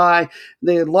 2-legged tie.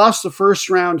 They had lost the first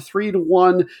round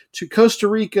 3-1 to Costa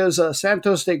Rica's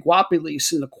Santos de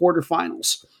Guapiles in the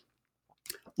quarterfinals.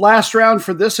 Last round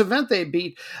for this event, they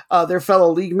beat their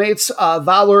fellow league mates,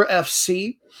 Valor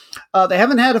FC. They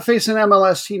haven't had to face an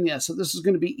MLS team yet, so this is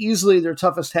going to be easily their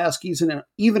toughest task, even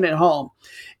at home.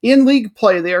 In league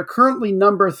play, they are currently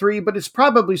number 3, but it's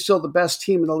probably still the best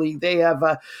team in the league. They have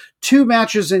 3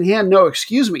 matches in hand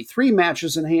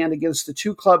against the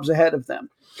 2 clubs ahead of them.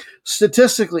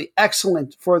 Statistically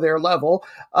excellent for their level.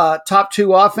 Top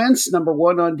 2 offense, number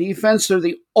 1 on defense. They're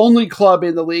the only club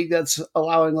in the league that's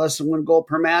allowing less than 1 goal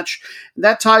per match. And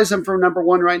that ties them for number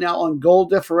 1 right now on goal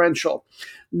differential.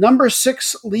 Number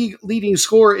 6 league leading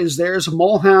scorer is theirs,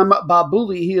 Molham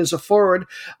Babouli. He is a forward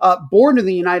born in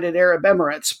the United Arab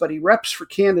Emirates, but he reps for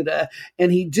Canada,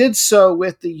 and he did so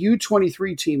with the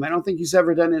U23 team. I don't think he's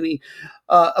ever done any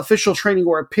official training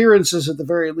or appearances, at the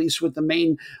very least, with the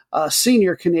main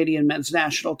senior Canadian men's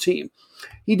national team.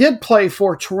 He did play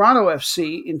for Toronto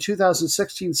FC in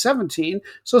 2016-17,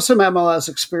 so some MLS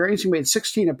experience. He made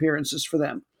 16 appearances for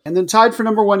them. And then tied for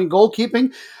number 1 in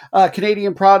goalkeeping,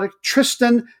 Canadian product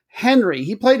Tristan Henry.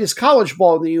 He played his college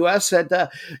ball in the U.S. at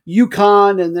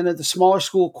UConn and then at the smaller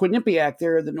school Quinnipiac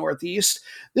there in the Northeast.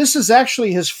 This is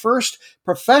actually his first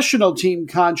professional team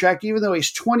contract, even though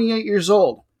he's 28 years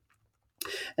old.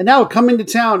 And now coming to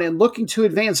town and looking to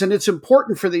advance, and it's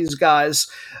important for these guys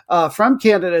from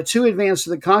Canada to advance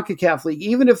to the CONCACAF League,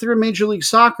 even if they're in Major League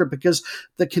Soccer, because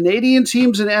the Canadian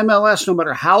teams in MLS, no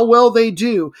matter how well they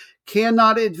do,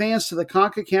 cannot advance to the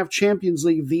CONCACAF Champions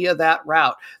League via that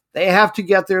route. They have to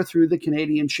get there through the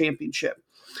Canadian Championship.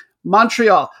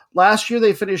 Montreal, last year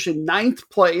they finished in 9th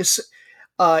place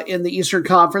in the Eastern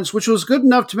Conference, which was good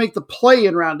enough to make the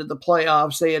play-in round of the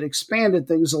playoffs. They had expanded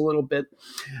things a little bit,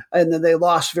 and then they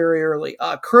lost very early.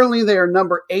 Currently, they are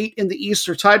number 8 in the East.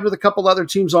 They're tied with a couple other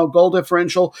teams on goal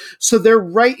differential, so they're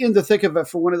right in the thick of it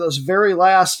for one of those very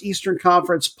last Eastern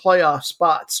Conference playoff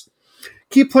spots.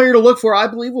 Key player to look for, I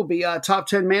believe, will be a top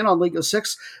 10 man on League of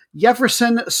Six,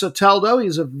 Jefferson Soteldo.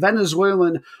 He's a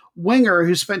Venezuelan winger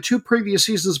who spent 2 previous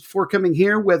seasons before coming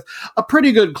here with a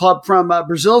pretty good club from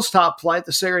Brazil's top flight,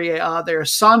 the Serie A there,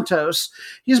 Santos.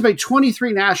 He's made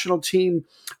 23 national team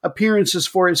appearances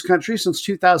for his country since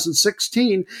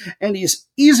 2016, and he's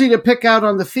easy to pick out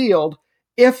on the field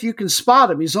if you can spot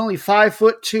him. He's only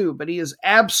 5'2", but he is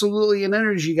absolutely an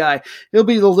energy guy. He'll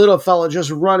be the little fella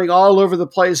just running all over the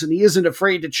place, and he isn't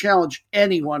afraid to challenge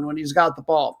anyone when he's got the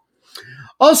ball.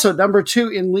 Also, number 2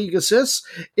 in league assists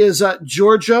is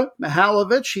Georgia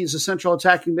Mihalovic. He's a central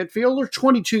attacking midfielder,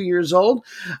 22 years old,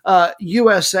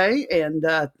 USA,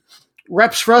 and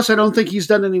reps for us. I don't think he's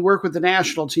done any work with the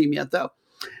national team yet, though.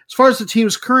 As far as the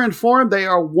team's current form, they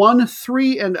are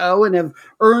 1-3-0 and have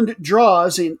earned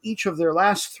draws in each of their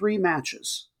last 3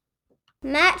 matches.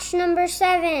 Match number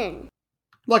 7.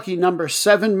 Lucky number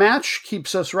 7 match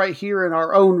keeps us right here in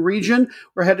our own region.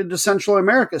 We're headed to Central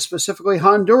America, specifically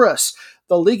Honduras.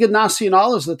 The Liga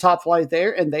Nacional is the top flight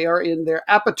there, and they are in their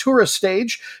Apertura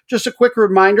stage. Just a quick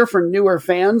reminder for newer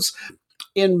fans,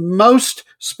 in most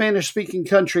Spanish-speaking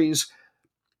countries,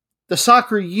 the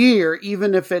soccer year,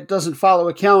 even if it doesn't follow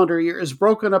a calendar year, is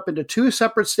broken up into 2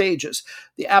 separate stages.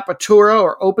 The Apertura,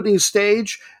 or opening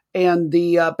stage, and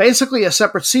the basically a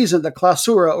separate season, the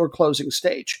Clausura, or closing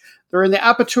stage. They're in the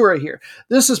Apertura here.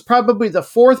 This is probably the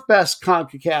 4th best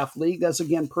CONCACAF league. That's,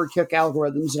 again, per kick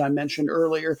algorithms that I mentioned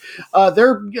earlier.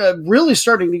 They're really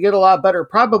starting to get a lot better,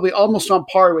 probably almost on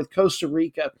par with Costa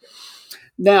Rica.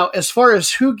 Now, as far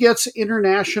as who gets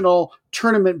international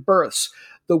tournament berths,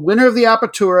 the winner of the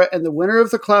Apertura and the winner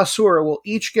of the Clausura will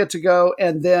each get to go,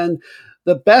 and then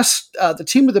the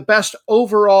team with the best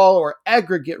overall or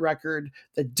aggregate record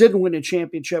that didn't win a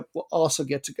championship will also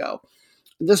get to go.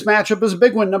 This matchup is a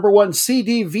big one. Number 1,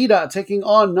 CD Vida taking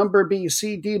on number B,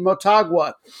 CD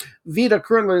Motagua. Vida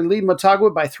currently lead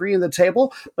Motagua by 3 in the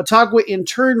table. Motagua in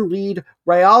turn lead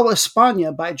Real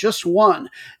España by just 1.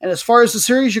 And as far as the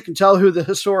series, you can tell who the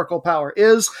historical power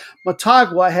is.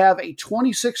 Motagua have a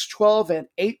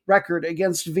 26-12-8 record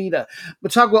against Vida.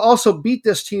 Motagua also beat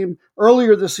this team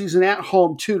earlier this season at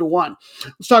home 2-1.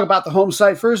 Let's talk about the home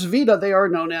side first. Vida, they are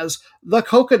known as the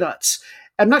Coconuts.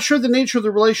 I'm not sure the nature of the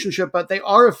relationship, but they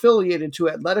are affiliated to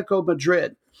Atletico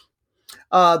Madrid.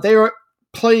 They are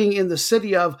playing in the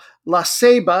city of La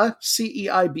Ceiba,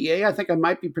 C-E-I-B-A. I think I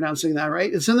might be pronouncing that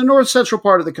right. It's in the north-central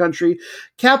part of the country,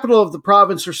 capital of the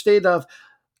province or state of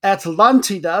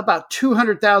Atlantida, about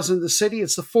 200,000 in the city.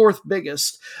 It's the 4th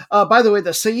biggest. By the way,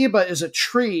 the Ceiba is a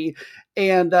tree,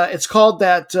 and it's called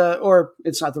that, or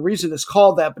it's not the reason it's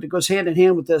called that, but it goes hand in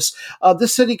hand with this.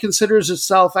 This city considers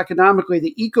itself economically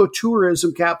the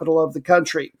ecotourism capital of the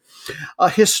country.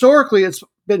 Historically, it's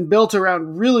been built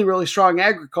around really, really strong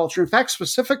agriculture. In fact,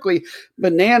 specifically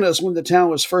bananas when the town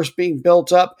was first being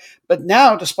built up. But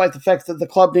now, despite the fact that the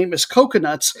club name is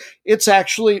Coconuts, it's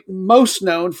actually most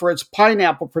known for its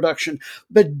pineapple production.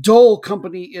 The Dole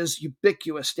Company is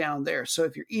ubiquitous down there. So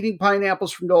if you're eating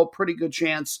pineapples from Dole, pretty good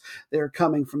chance they're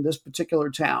coming from this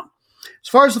particular town. As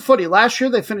far as the footy, last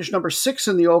year they finished number 6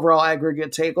 in the overall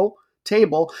aggregate table.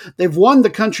 They've won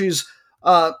the country's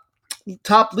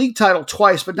top league title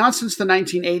twice, but not since the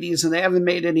 1980s, and they haven't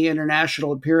made any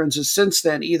international appearances since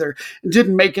then either, and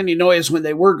didn't make any noise when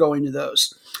they were going to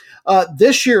those.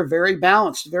 This year, very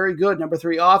balanced, very good. Number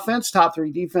 3 offense, top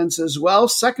 3 defense as well.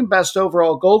 Second best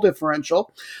overall goal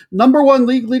differential. Number 1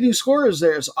 league leading scorer is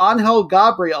theirs, Angel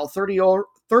Gabriel,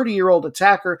 30-year-old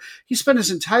attacker. He spent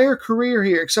his entire career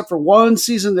here, except for one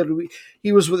season that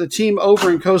he was with a team over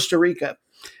in Costa Rica.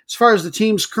 As far as the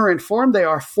team's current form, they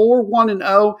are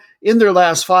 4-1-0 in their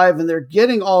last 5, and they're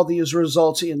getting all these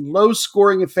results in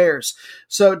low-scoring affairs.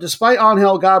 So despite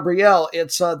Angel Gabriel,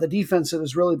 it's the defense that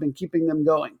has really been keeping them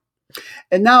going.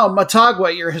 And now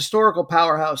Motagua, your historical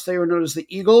powerhouse. They were known as the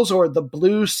Eagles or the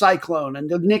Blue Cyclone, and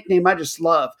the nickname I just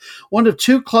love. One of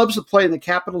 2 clubs that play in the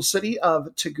capital city of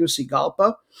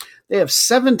Tegucigalpa. They have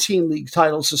 17 league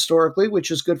titles historically,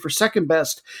 which is good for second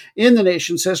best in the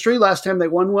nation's history. Last time they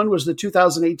won one was the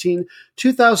 2018-2019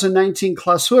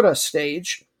 Clausura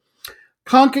stage.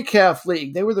 CONCACAF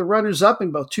League, they were the runners-up in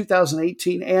both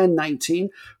 2018 and 19.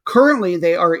 Currently,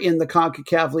 they are in the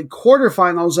CONCACAF League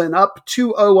quarterfinals and up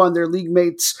 2-0 on their league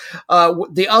mates.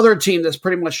 The other team that's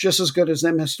pretty much just as good as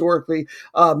them historically,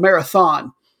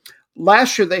 Marathon.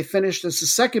 Last year, they finished as the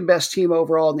second best team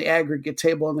overall in the aggregate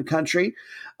table in the country.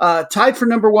 Tied for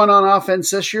number 1 on offense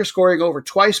this year, scoring over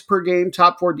twice per game,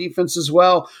 top 4 defense as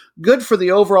well. Good for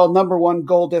the overall number 1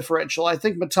 goal differential. I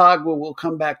think Motagua will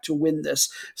come back to win this.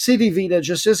 CD Vida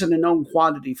just isn't a known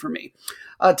quantity for me.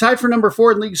 Tied for number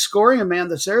 4 in league scoring, a man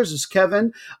that's theirs is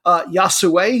Kevin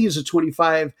Yasue. He's a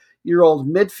 25-year-old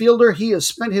midfielder. He has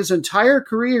spent his entire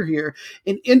career here.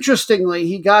 And interestingly,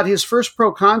 he got his first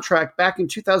pro contract back in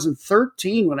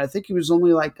 2013 when I think he was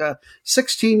only like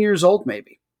 16 years old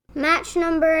maybe. Match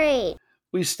number 8.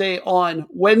 We stay on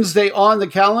Wednesday on the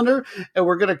calendar, and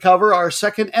we're going to cover our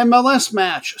second MLS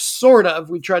match, sort of.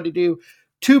 We tried to do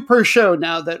 2 per show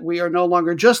now that we are no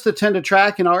longer just the 10 to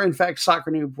track and are, in fact,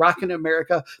 Soccer Noob Rockin'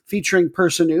 America featuring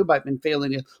Person Noob. I've been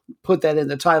failing to put that in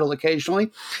the title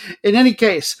occasionally. In any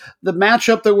case, the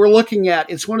matchup that we're looking at,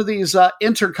 it's one of these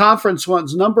interconference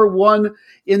ones. Number 1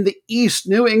 in the East,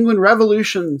 New England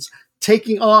Revolutions,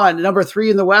 taking on number 3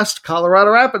 in the West,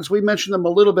 Colorado Rapids. We mentioned them a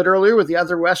little bit earlier with the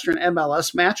other Western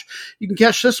MLS match. You can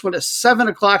catch this one at 7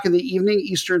 o'clock in the evening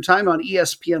Eastern Time on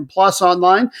ESPN Plus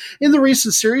online. In the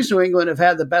recent series, New England have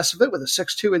had the best of it with a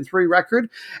 6-2-3 record.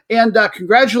 And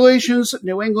congratulations,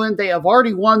 New England. They have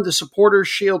already won the Supporters'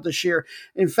 Shield this year.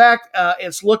 In fact,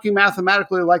 it's looking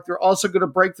mathematically like they're also going to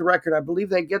break the record. I believe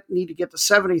they need to get to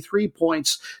 73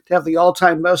 points to have the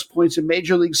all-time most points in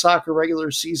Major League Soccer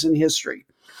regular season history.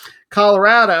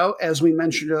 Colorado, as we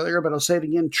mentioned earlier, but I'll say it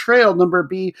again, trailed number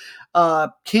B,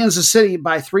 Kansas City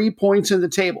by 3 points in the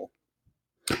table.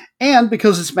 And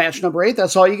because it's match number 8,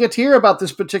 that's all you get to hear about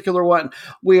this particular one.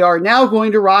 We are now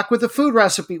going to rock with a food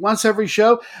recipe. Once every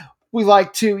show, we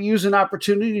like to use an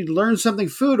opportunity to learn something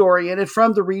food-oriented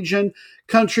from the region,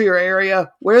 country, or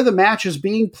area where the match is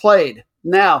being played.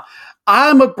 Now,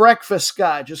 I'm a breakfast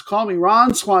guy. Just call me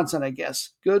Ron Swanson, I guess.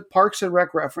 Good Parks and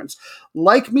Rec reference.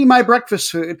 Like me, my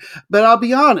breakfast food, but I'll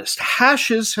be honest,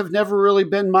 hashes have never really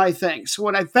been my thing. So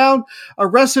when I found a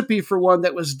recipe for one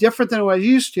that was different than what I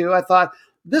used to, I thought,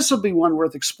 this will be one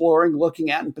worth exploring,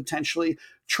 looking at, and potentially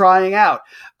trying out.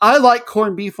 I like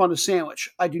corned beef on a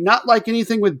sandwich. I do not like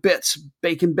anything with bits.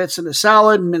 Bacon bits in a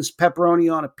salad, minced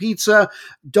pepperoni on a pizza.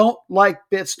 Don't like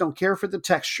bits, don't care for the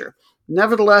texture.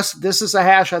 Nevertheless, this is a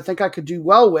hash I think I could do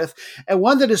well with, and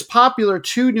one that is popular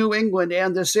to New England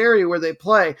and this area where they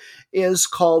play is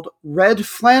called red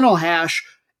flannel hash,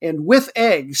 and with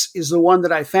eggs is the one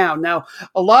that I found. Now,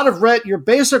 a lot of your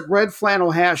basic red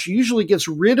flannel hash usually gets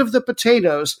rid of the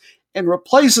potatoes and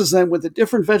replaces them with a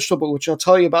different vegetable, which I'll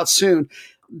tell you about soon.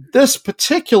 This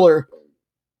particular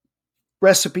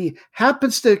recipe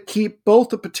happens to keep both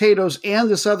the potatoes and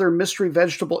this other mystery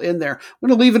vegetable in there. I'm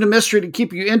going to leave it a mystery to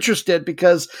keep you interested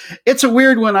because it's a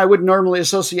weird one I would normally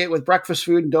associate with breakfast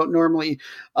food and don't normally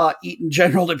eat in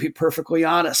general, to be perfectly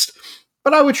honest.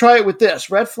 But I would try it with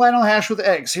this, red flannel hash with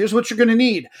eggs. Here's what you're going to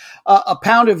need. A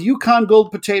pound of Yukon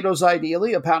Gold potatoes,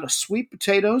 ideally, a pound of sweet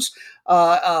potatoes,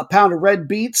 a pound of red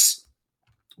beets.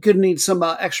 Going to need some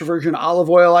extra virgin olive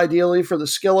oil, ideally, for the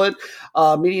skillet,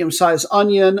 medium-sized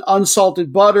onion,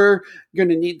 unsalted butter. You're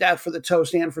going to need that for the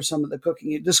toast and for some of the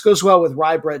cooking. This goes well with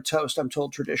rye bread toast, I'm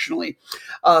told, traditionally.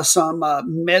 Some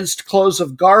minced cloves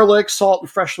of garlic, salt,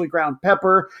 and freshly ground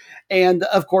pepper, and,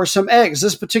 of course, some eggs.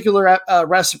 This particular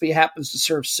recipe happens to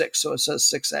serve 6, so it says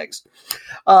 6 eggs.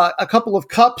 A couple of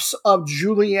cups of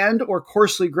julienne or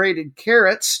coarsely grated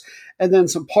carrots, and then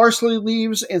some parsley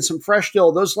leaves and some fresh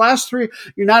dill. Those last 3,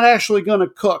 you're not actually going to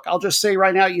cook. I'll just say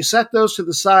right now, you set those to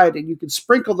the side, and you can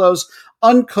sprinkle those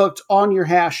uncooked on your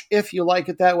hash if you like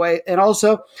it that way, and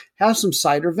also have some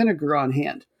cider vinegar on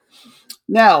hand.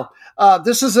 Now,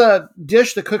 this is a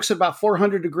dish that cooks at about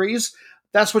 400 degrees.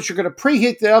 That's what you're going to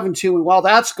preheat the oven to. And while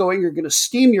that's going, you're going to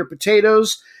steam your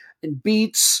potatoes and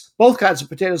beets, both kinds of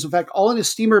potatoes, in fact, all in a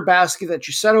steamer basket that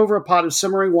you set over a pot of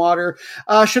simmering water.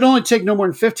 Should only take no more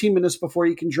than 15 minutes before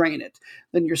you can drain it.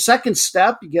 Then your second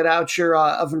step, you get out your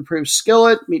oven-proof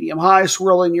skillet, medium-high,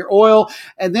 swirl in your oil,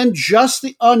 and then just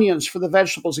the onions for the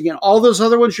vegetables. Again, all those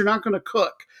other ones you're not going to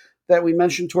cook that we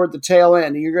mentioned toward the tail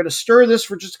end. And you're going to stir this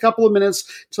for just a couple of minutes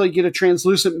until you get a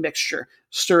translucent mixture.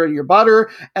 Stir in your butter,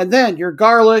 and then your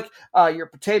garlic, your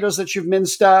potatoes that you've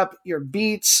minced up, your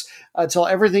beets, until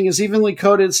everything is evenly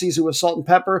coated, seasoned with salt and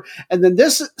pepper. And then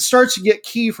this starts to get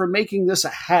key for making this a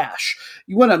hash.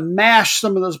 You want to mash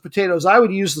some of those potatoes. I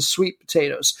would use the sweet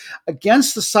potatoes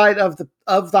against the side of the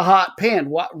hot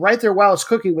pan, right there while it's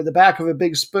cooking with the back of a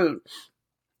big spoon.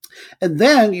 And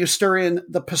then you stir in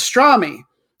the pastrami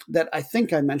that I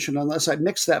think I mentioned, unless I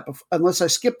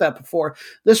skipped that before.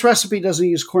 This recipe doesn't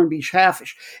use corned beef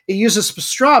hash. It uses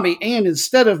pastrami, and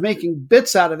instead of making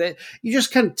bits out of it, you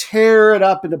just kind of tear it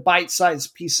up into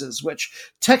bite-sized pieces, which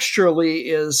texturally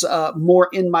is more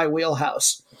in my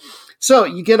wheelhouse. So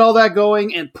you get all that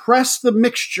going and press the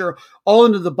mixture all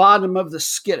into the bottom of the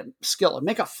skillet.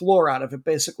 Make a floor out of it,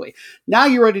 basically. Now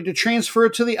you're ready to transfer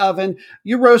it to the oven.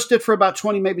 You roast it for about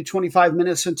 20, maybe 25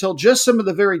 minutes until just some of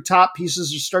the very top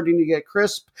pieces are starting to get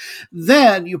crisp.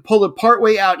 Then you pull it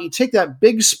partway out. And you take that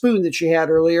big spoon that you had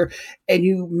earlier and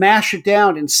you mash it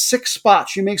down in 6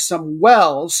 spots. You make some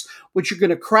wells, which you're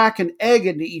going to crack an egg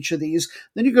into each of these.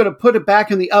 Then you're going to put it back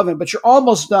in the oven, but you're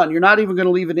almost done. You're not even going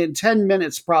to leave it in 10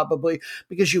 minutes probably,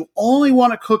 because you only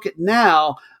want to cook it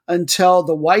now until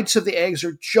the whites of the eggs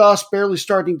are just barely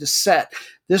starting to set.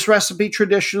 This recipe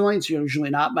traditionally, it's usually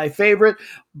not my favorite,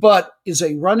 but is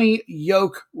a runny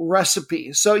yolk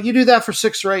recipe. So you do that for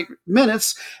 6 or 8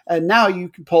 minutes, and now you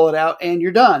can pull it out and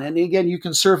you're done. And again, you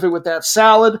can serve it with that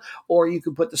salad, or you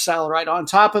can put the salad right on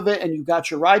top of it, and you've got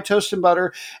your rye toast and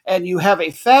butter, and you have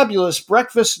a fabulous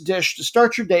breakfast dish to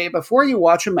start your day before you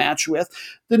watch a match with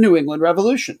the New England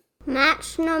Revolution.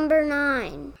 Match number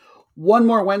 9. One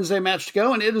more Wednesday match to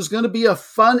go, and it is going to be a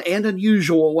fun and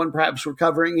unusual one, perhaps we're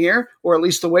covering here, or at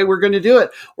least the way we're going to do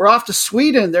it. We're off to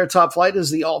Sweden. Their top flight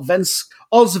is the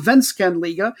Allsvenskan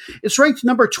Liga. It's ranked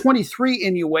number 23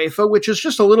 in UEFA, which is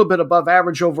just a little bit above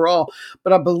average overall,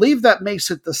 but I believe that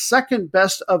makes it the second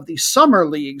best of the summer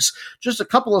leagues, just a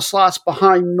couple of slots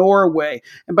behind Norway.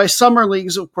 And by summer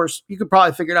leagues, of course, you could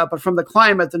probably figure it out, but from the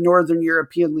climate, the Northern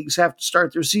European leagues have to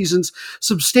start their seasons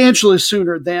substantially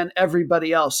sooner than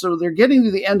everybody else. So they're getting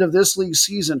to the end of this league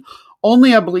season.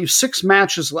 Only, I believe, 6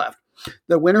 matches left.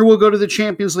 The winner will go to the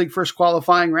Champions League first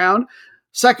qualifying round.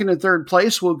 Second and third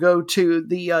place will go to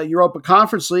the Europa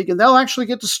Conference League, and they'll actually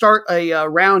get to start a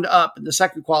round up in the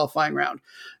second qualifying round.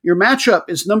 Your matchup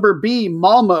is number B,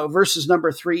 Malmo, versus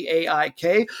number 3,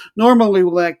 AIK. Normally,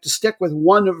 we like to stick with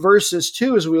 1 versus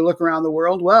 2 as we look around the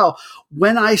world. Well,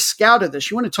 when I scouted this,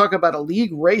 you want to talk about a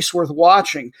league race worth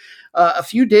watching. A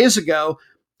few days ago,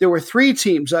 there were 3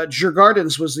 teams.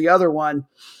 Djurgårdens was the other one.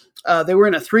 They were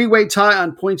in a 3-way tie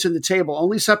on points in the table,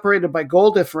 only separated by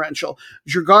goal differential.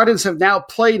 Djurgårdens have now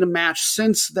played a match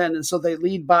since then, and so they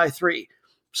lead by 3.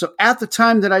 So at the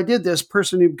time that I did this,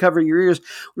 person who covered your ears,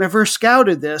 when I first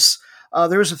scouted this,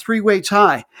 there was a 3-way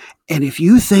tie. And if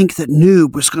you think that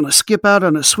Noob was going to skip out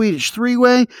on a Swedish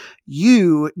 3-way,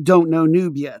 you don't know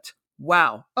Noob yet.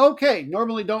 Wow. Okay,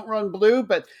 normally don't run blue,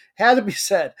 but had to be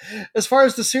said. As far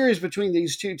as the series between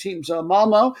these two teams,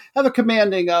 Malmo have a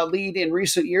commanding lead in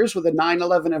recent years with a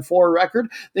 9-11-4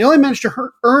 record. They only managed to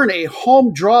earn a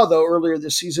home draw, though, earlier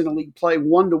this season in league play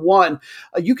 1-1.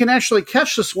 You can actually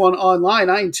catch this one online,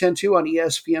 9-10-2 on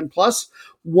ESPN+.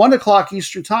 1 o'clock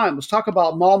Eastern time. Let's talk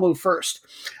about Malmo first.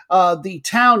 The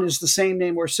town is the same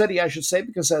name, or city, I should say,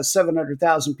 because it has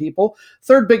 700,000 people.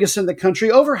 Third biggest in the country.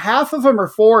 Over half of them are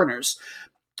foreigners,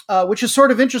 which is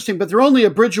sort of interesting, but they're only a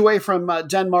bridge away from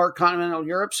Denmark, continental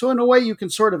Europe. So in a way, you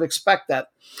can sort of expect that.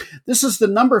 This is the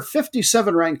number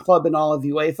 57 ranked club in all of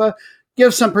UEFA.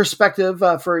 Give some perspective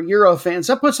for Euro fans.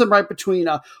 That puts them right between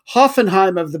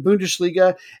Hoffenheim of the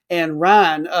Bundesliga and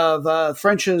Rennes of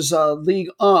French's Ligue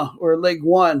 1 or Ligue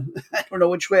 1. I don't know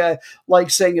which way I like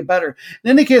saying it better. In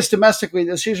any case, domestically,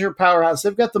 this is your powerhouse.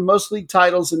 They've got the most league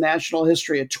titles in national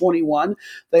history at 21.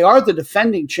 They are the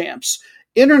defending champs.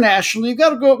 Internationally, you've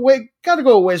got to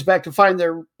go a ways back to find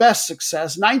their best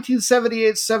success.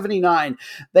 1978-79,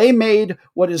 they made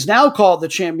what is now called the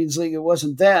Champions League. It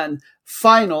wasn't then.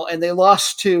 Final, and they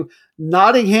lost to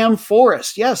Nottingham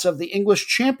Forest, yes, of the English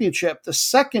Championship, the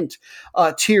second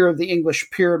tier of the English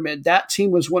pyramid. That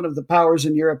team was one of the powers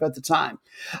in Europe at the time.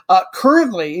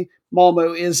 Currently,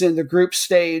 Malmo is in the group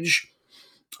stage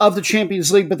of the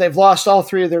Champions League, but they've lost all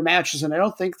 3 of their matches, and I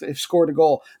don't think they've scored a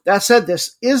goal. That said,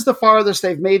 this is the farthest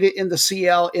they've made it in the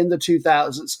CL in the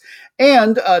 2000s.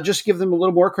 And just to give them a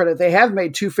little more credit, they have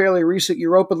made 2 fairly recent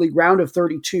Europa League round of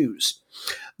 32s.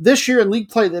 This year in league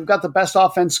play, they've got the best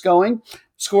offense going,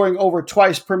 scoring over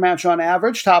twice per match on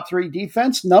average, top 3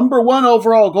 defense, number 1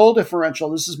 overall goal differential.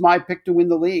 This is my pick to win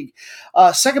the league.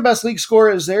 Second best league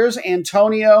scorer is theirs,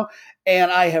 Antonio.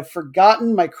 And I have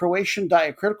forgotten my Croatian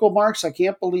diacritical marks. I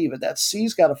can't believe it. That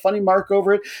C's got a funny mark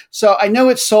over it. So I know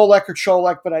it's Solek or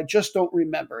Cholek, but I just don't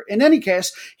remember. In any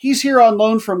case, he's here on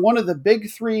loan from one of the big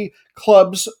 3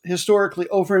 clubs historically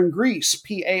over in Greece,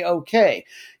 PAOK.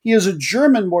 He is a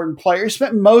German-born player. He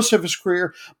spent most of his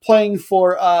career playing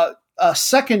for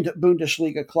second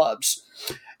Bundesliga clubs.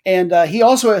 And he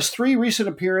also has 3 recent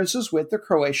appearances with the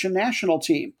Croatian national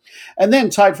team. And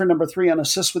then tied for number 3 on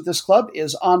assists with this club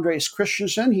is Andres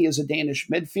Christensen. He is a Danish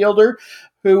midfielder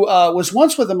who was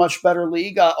once with a much better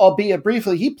league, albeit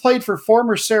briefly. He played for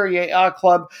former Serie A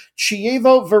club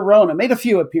Chievo Verona, made a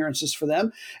few appearances for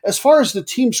them. As far as the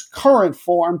team's current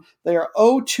form, they are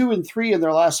 0-2-3 in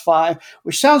their last 5,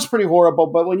 which sounds pretty horrible,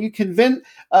 but when you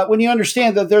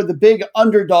understand that they're the big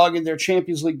underdog in their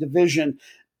Champions League division,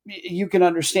 you can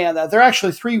understand that. They're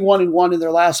actually 3-1-1 in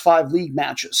their last 5 league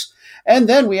matches. And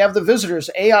then we have the visitors,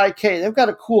 AIK. They've got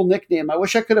a cool nickname. I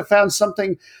wish I could have found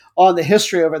something on the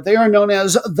history of it. They are known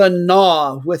as the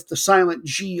Gnaw with the silent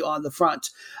G on the front.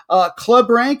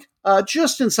 Club rank,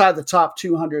 just inside the top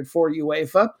 200 for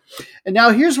UEFA. And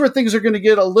now here's where things are going to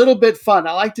get a little bit fun.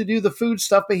 I like to do the food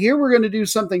stuff, but here we're going to do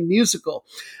something musical.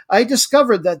 I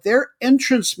discovered that their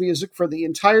entrance music for the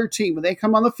entire team, when they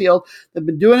come on the field, they've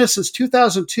been doing it since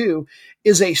 2002,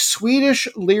 is a Swedish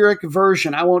lyric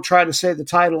version. I won't try to say the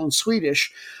title in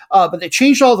Swedish, but they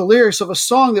changed all the lyrics of a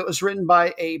song that was written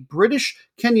by a British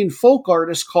Kenyan folk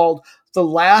artist called The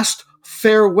Last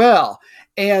Farewell.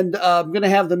 And I'm going to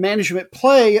have the management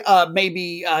play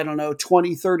maybe,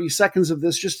 20, 30 seconds of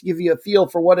this just to give you a feel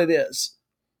for what it is.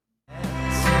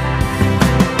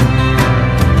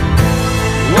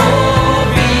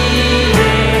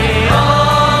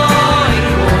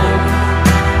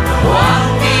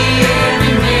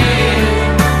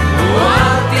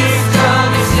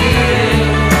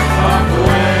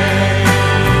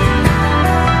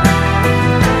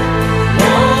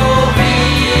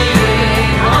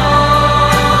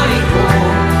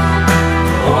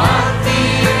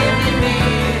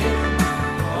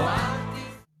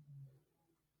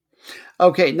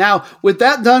 Okay, now with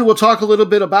that done, we'll talk a little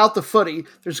bit about the footy.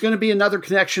 There's going to be another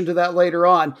connection to that later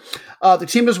on. The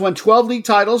team has won 12 league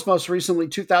titles, most recently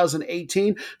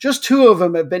 2018. Just 2 of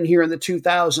them have been here in the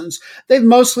 2000s. They've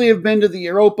mostly have been to the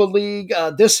Europa League,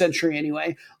 this century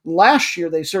anyway. Last year,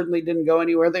 they certainly didn't go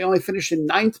anywhere. They only finished in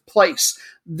 9th place.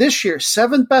 This year,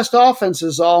 7th best offense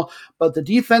is all, but the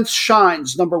defense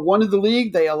shines. Number 1 in the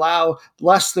league, they allow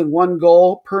less than 1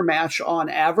 goal per match on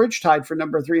average, tied for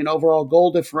number 3 in overall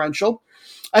goal differential.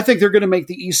 I think they're going to make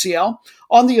the ECL.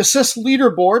 On the assist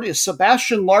leaderboard is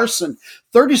Sebastian Larsson,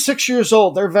 36 years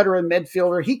old, their veteran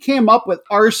midfielder. He came up with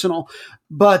Arsenal,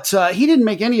 but he didn't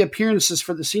make any appearances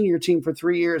for the senior team for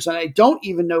 3 years, and I don't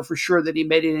even know for sure that he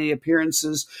made any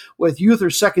appearances with youth or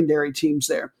secondary teams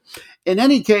there. In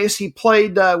any case, he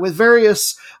played with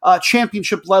various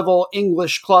championship-level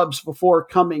English clubs before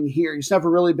coming here. He's never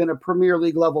really been a Premier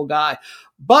League-level guy.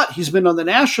 But he's been on the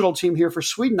national team here for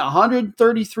Sweden,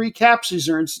 133 caps he's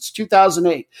earned since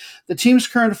 2008. The team's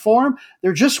current form,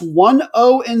 they're just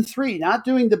 1-0-3, not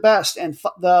doing the best. And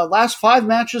the last 5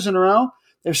 matches in a row,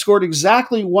 they've scored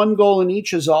exactly 1 goal in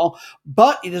each is all.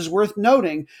 But it is worth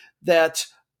noting that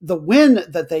the win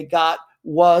that they got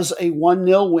was a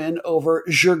 1-0 win over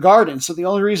Djurgården. So the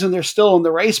only reason they're still in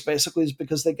the race basically is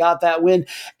because they got that win,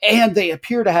 and they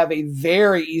appear to have a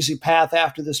very easy path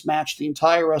after this match the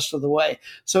entire rest of the way.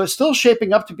 So it's still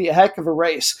shaping up to be a heck of a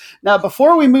race. Now,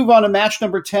 before we move on to match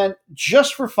number 10,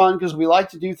 just for fun, because we like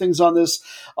to do things on this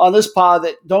pod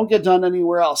that don't get done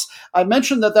anywhere else, I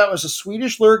mentioned that was a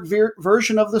Swedish lyric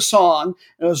version of the song.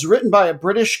 It was written by a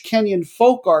British Kenyan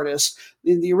folk artist.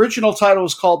 The original title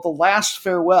was called The Last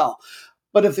Farewell.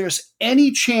 But if there's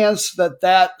any chance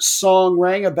that song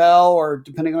rang a bell, or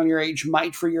depending on your age,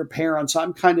 might for your parents,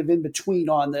 I'm kind of in between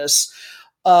on this.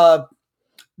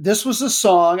 This was a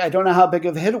song, I don't know how big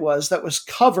of a hit it was, that was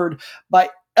covered by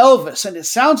Elvis. And it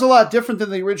sounds a lot different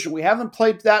than the original. We haven't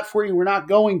played that for you. We're not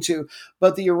going to.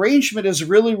 But the arrangement is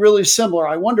really, really similar.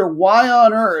 I wonder why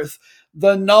on earth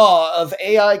the Gnaw of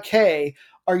AIK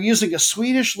are using a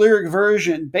Swedish lyric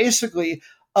version, basically,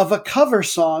 of a cover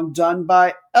song done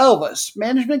by Elvis.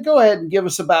 Management, go ahead and give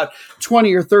us about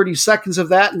 20 or 30 seconds of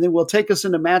that, and then we'll take us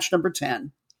into match number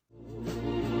 10.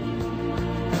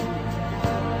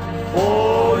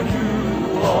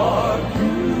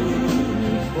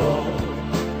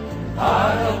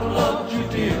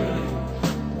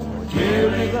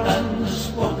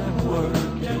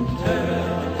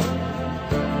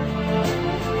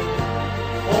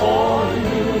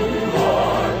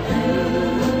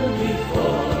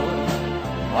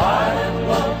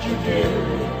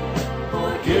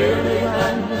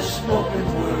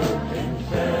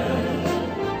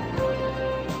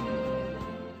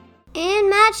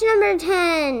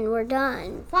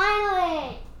 1.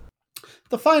 Finally!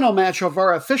 The final match of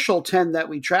our official 10 that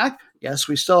we track, yes,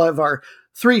 we still have our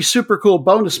 3 super cool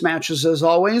bonus matches as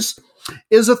always,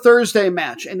 is a Thursday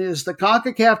match, and it is the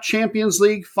CONCACAF Champions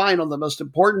League final, the most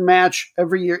important match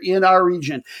every year in our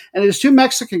region. And it is 2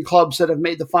 Mexican clubs that have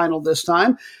made the final this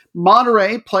time.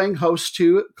 Monterrey playing host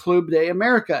to Club de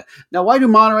America. Now, why do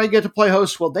Monterrey get to play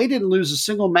host? Well, they didn't lose a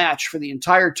single match for the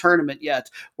entire tournament yet,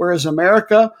 whereas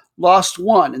America lost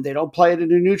 1, and they don't play it at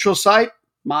a neutral site.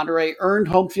 Monterrey earned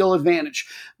home field advantage.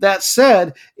 That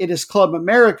said, it is Club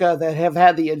America that have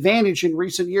had the advantage in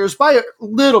recent years by a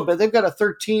little bit. They've got a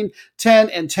 13, 10,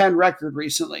 and 10 record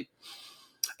recently.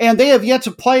 And they have yet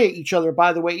to play each other,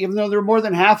 by the way, even though they're more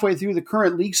than halfway through the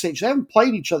current league stage. They haven't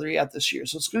played each other yet this year,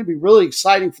 so it's going to be really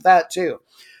exciting for that, too.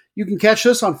 You can catch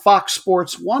this on Fox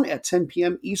Sports 1 at 10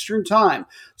 p.m. Eastern Time.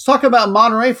 Let's talk about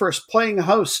Monterrey first, playing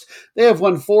host. They have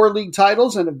won 4 league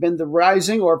titles and have been the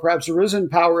rising or perhaps risen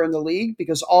power in the league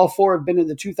because all 4 have been in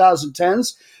the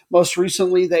 2010s. Most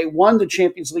recently, they won the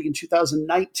Champions League in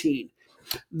 2019.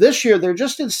 This year, they're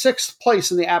just in 6th place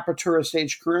in the Apertura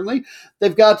stage currently.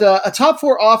 They've got a top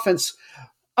 4 offense.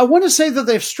 I want to say that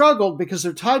they've struggled because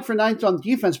they're tied for 9th on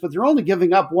defense, but they're only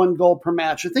giving up 1 goal per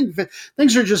match. I think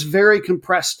things are just very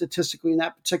compressed statistically in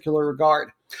that particular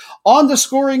regard. On the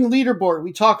scoring leaderboard,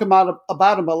 we talk about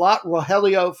him a lot,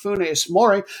 Rogelio Funes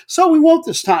Mori, so we won't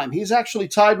this time. He's actually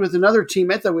tied with another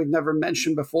teammate that we've never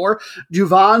mentioned before,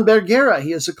 Juvan Bergera.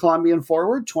 He is a Colombian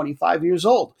forward, 25 years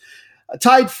old.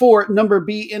 Tied for number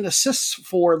B in assists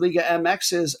for Liga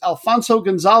MX is Alfonso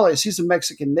Gonzalez. He's a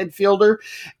Mexican midfielder.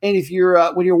 And if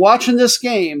you're when you're watching this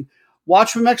game,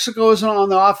 watch when Mexico is on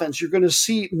the offense. You're going to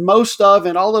see most of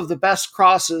and all of the best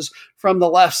crosses from the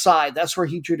left side. That's where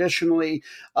he traditionally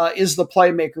is the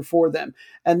playmaker for them.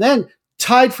 And then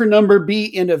tied for number B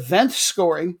in event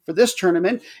scoring for this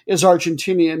tournament is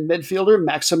Argentinian midfielder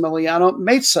Maximiliano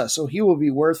Meza, so he will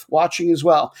be worth watching as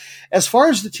well. As far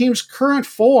as the team's current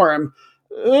form,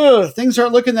 things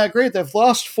aren't looking that great. They've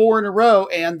lost 4 in a row,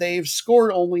 and they've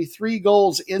scored only 3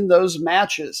 goals in those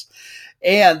matches.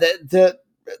 And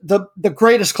the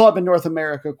greatest club in North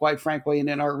America, quite frankly, and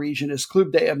in our region is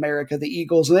Club de America, the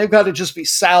Eagles, and they've got to just be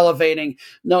salivating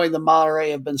knowing the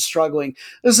Monterrey have been struggling.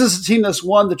 This is a team that's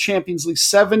won the Champions League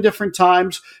 7 different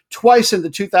times, twice in the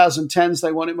 2010s.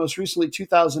 They won it most recently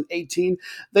 2018.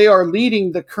 They are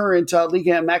leading the current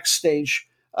Liga MX stage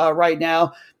right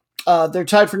now. They're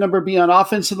tied for number B on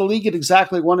offense in the league at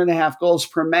exactly 1.5 goals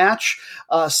per match.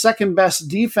 Second best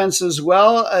defense as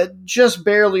well. Just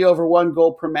barely over 1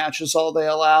 goal per match is all they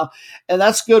allow. And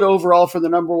that's good overall for the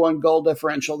number 1 goal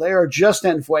differential. They are just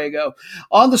en fuego.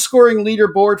 On the scoring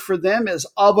leaderboard for them is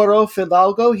Alvaro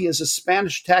Fidalgo. He is a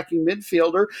Spanish attacking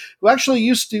midfielder who actually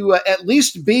used to at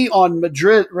least be on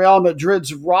Real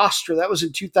Madrid's roster. That was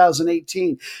in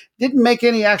 2018. Didn't make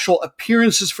any actual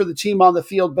appearances for the team on the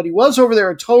field, but he was over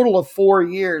there a total of 4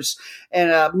 years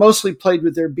and mostly played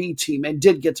with their B team and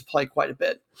did get to play quite a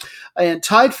bit. And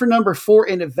tied for number 4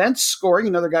 in events scoring,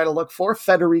 another guy to look for,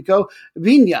 Federico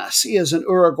Viñas. He is an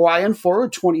Uruguayan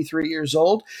forward, 23 years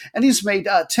old, and he's made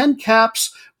 10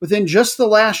 caps within just the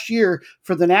last year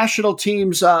for the national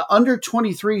team's under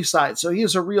 23 side. So he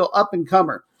is a real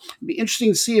up-and-comer. It'd be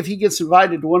interesting to see if he gets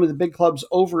invited to one of the big clubs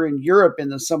over in Europe in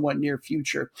the somewhat near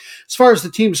future. As far as the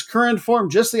team's current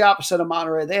form, just the opposite of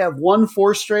Monterrey. They have won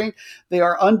 4 straight. They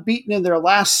are unbeaten in their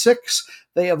last 6.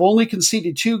 They have only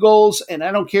conceded 2 goals, and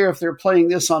I don't care if they're playing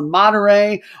this on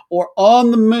Monterrey or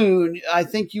on the moon. I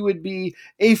think you would be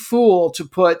a fool to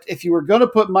put, if you were going to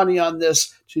put money on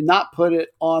this, to not put it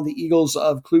on the Eagles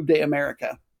of Club de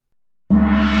America.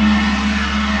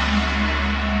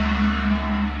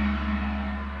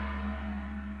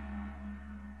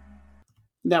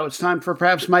 Now it's time for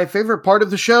perhaps my favorite part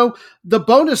of the show, the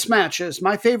bonus matches.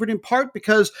 My favorite in part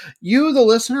because you, the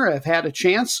listener, have had a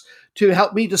chance to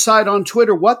help me decide on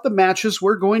Twitter what the matches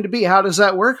were going to be. How does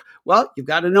that work? Well, you've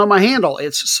got to know my handle.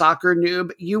 It's Soccer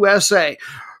Noob USA.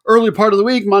 Early part of the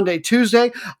week, Monday,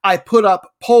 Tuesday, I put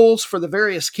up polls for the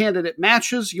various candidate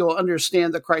matches. You'll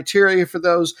understand the criteria for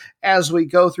those as we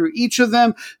go through each of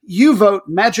them. You vote,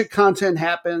 magic content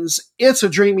happens. It's a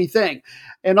dreamy thing.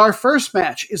 And our first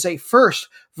match is a first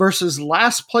versus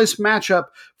last place matchup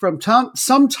from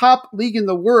some top league in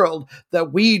the world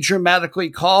that we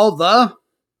dramatically call the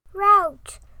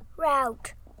route of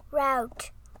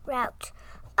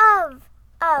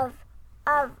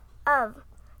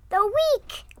the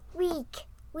week.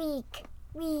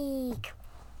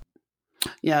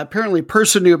 Yeah, apparently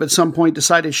Persanoob at some point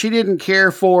decided she didn't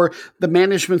care for the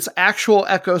management's actual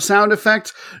echo sound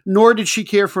effect, nor did she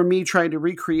care for me trying to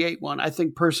recreate one. I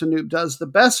think Persanoob does the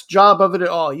best job of it at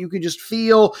all. You can just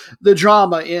feel the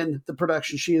drama in the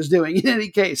production she is doing. In any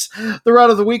case, the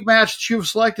Round of the Week match that you've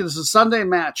selected is a Sunday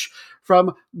match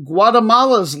from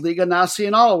Guatemala's Liga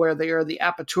Nacional, where they are the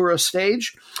Apertura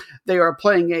stage. They are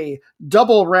playing a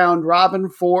double round robin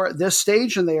for this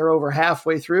stage, and they are over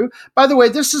halfway through. By the way,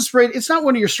 this is rated, it's not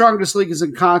one of your strongest leagues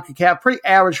in CONCACAF, pretty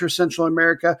average for Central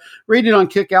America. Rated on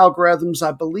Kick Algorithms,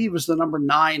 I believe, is the number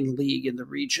 9 league in the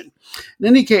region. In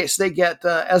any case, they get,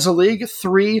 as a league,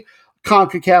 3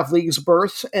 CONCACAF leagues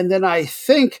berths, and then I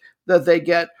think that they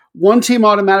get one team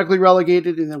automatically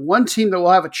relegated, and then one team that will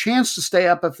have a chance to stay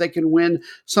up if they can win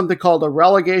something called a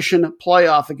relegation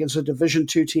playoff against a Division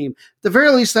II team. At the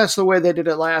very least, that's the way they did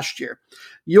it last year.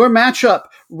 Your matchup,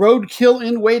 roadkill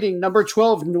in waiting, number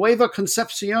 12, Nueva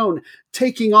Concepcion,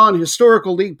 taking on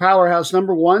historical league powerhouse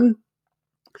number 1,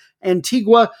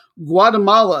 Antigua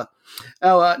Guatemala.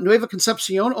 Nueva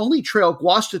Concepcion only trail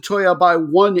Guastatoya by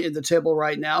 1 in the table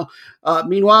right now.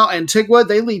 Meanwhile, Antigua,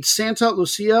 they lead Santa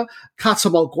Lucia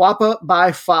Coatzamalguapa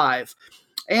by 5.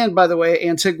 And by the way,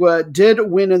 Antigua did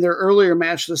win in their earlier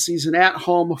match this season at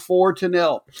home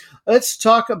 4-0. Let's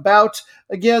talk about,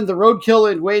 again, the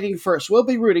roadkill in waiting first. We'll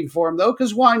be rooting for them, though,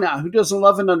 because why not? Who doesn't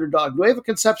love an underdog? Nueva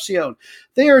Concepcion.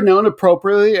 They are known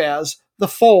appropriately as the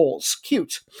Foals.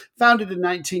 Cute. Founded in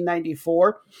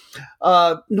 1994.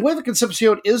 Nueva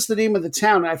Concepcion is the name of the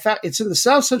town. And it's in the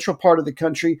south central part of the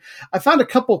country. I found a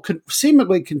couple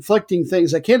seemingly conflicting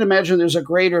things. I can't imagine there's a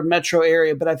greater metro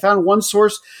area, but I found one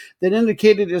source that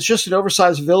indicated it's just an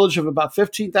oversized village of about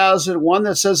 15,000. One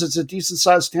that says it's a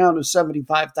decent-sized town of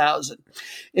 75,000.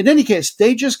 In any case,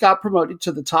 they just got promoted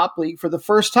to the top league for the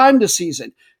first time this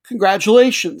season.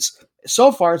 Congratulations.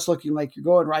 So far, it's looking like you're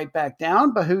going right back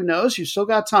down, but who knows? You still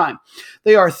got time.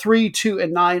 They are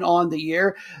 3-2-9 on the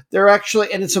year. They're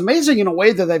actually, and it's amazing in a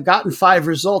way that they've gotten 5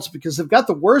 results because they've got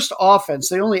the worst offense.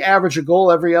 They only average a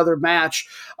goal every other match.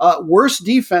 Worst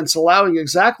defense, allowing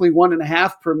exactly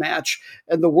 1.5 per match,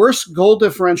 and the worst goal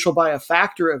differential by a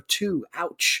factor of 2.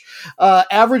 Ouch.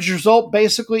 Average result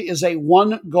basically is a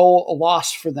 1-goal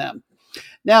loss for them.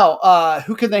 Now,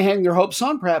 who can they hang their hopes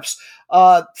on? Perhaps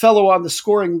fellow on the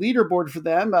scoring leaderboard for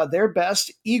them, their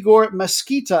best, Igor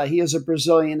Mesquita. He is a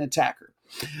Brazilian attacker.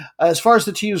 As far as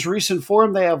the team's recent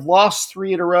form, they have lost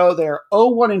 3 in a row. They are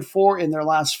 0-1-4 in their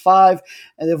last 5,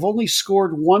 and they've only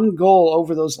scored 1 goal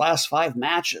over those last 5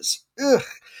 matches. Ugh,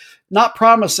 not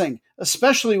promising,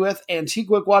 especially with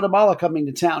Antigua Guatemala coming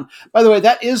to town. By the way,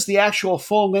 that is the actual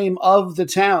full name of the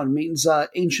town, means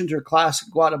ancient or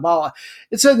classic Guatemala.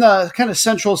 It's in the kind of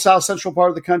central, south central part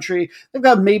of the country. They've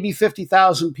got maybe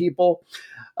 50,000 people.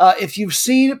 If you've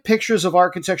seen pictures of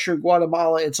architecture in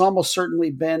Guatemala, it's almost certainly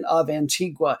been of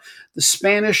Antigua. The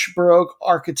Spanish Baroque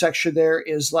architecture there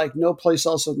is like no place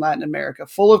else in Latin America,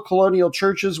 full of colonial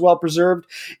churches, well preserved.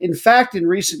 In fact, in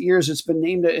recent years, it's been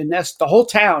named the whole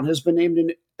town has been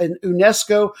named an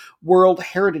UNESCO World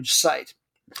Heritage Site.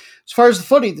 As far as the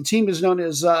footy, the team is known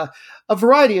as a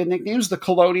variety of nicknames: the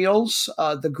Colonials,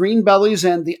 the Green Bellies,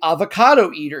 and the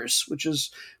Avocado Eaters, which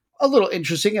is a little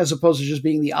interesting as opposed to just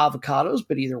being the avocados,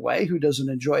 but either way, who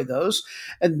doesn't enjoy those?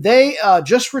 And they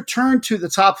just returned to the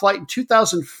top flight in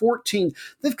 2014.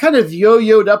 They've kind of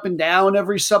yo-yoed up and down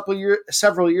every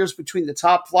several years between the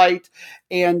top flight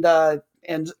and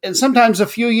sometimes a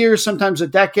few years, sometimes a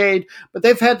decade, but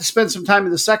they've had to spend some time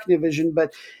in the second division.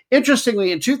 But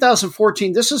interestingly, in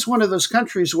 2014, this is one of those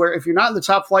countries where if you're not in the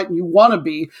top flight and you want to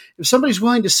be, if somebody's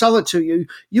willing to sell it to you,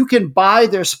 you can buy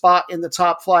their spot in the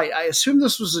top flight. I assume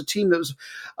this was a team that was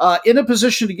in a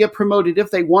position to get promoted if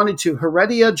they wanted to,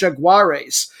 Heredia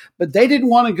Jaguares, but they didn't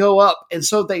want to go up, and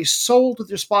so they sold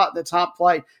their spot in the top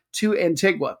flight to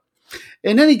Antigua.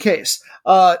 In any case,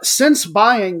 since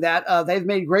buying that, they've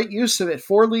made great use of it.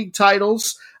 4 league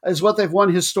titles is what they've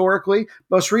won historically.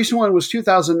 Most recent one was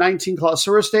 2019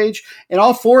 Clausura stage, and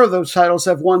all 4 of those titles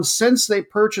have won since they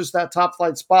purchased that top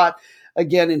flight spot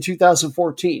again in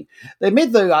 2014. They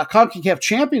made the CONCACAF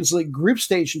Champions League group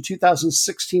stage in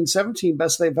 2016-17,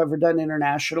 best they've ever done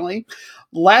internationally.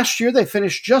 Last year, they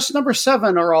finished just number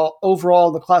 7 overall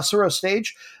in the Clausura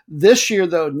stage. This year,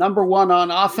 though, number 1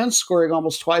 on offense, scoring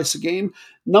almost twice a game.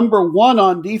 number 1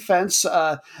 on defense.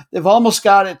 They've almost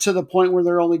got it to the point where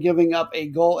they're only giving up a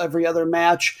goal every other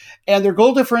match, and their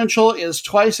goal differential is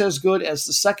twice as good as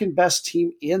the second best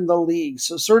team in the league.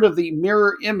 So sort of the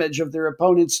mirror image of their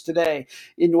opponents today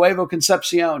in Nuevo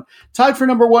Concepcion. Tied for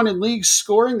number 1 in league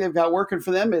scoring, they've got working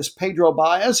for them is Pedro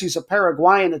Baez. He's a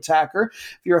Paraguayan attacker.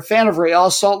 If you're a fan of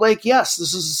Real Salt Lake, yes,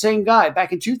 this is the same guy.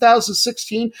 Back in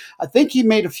 2016, I think he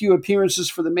made a few appearances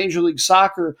for the Major League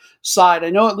Soccer side. I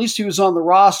know at least he was on the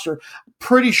roster.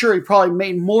 Pretty sure he probably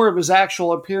made more of his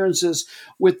actual appearances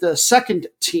with the second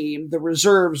team, the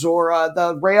reserves, or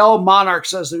the Real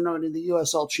Monarchs, as they're known in the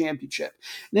USL Championship.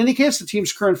 In any case, the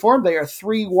team's current form, they are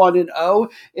 3-1-0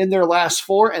 in their last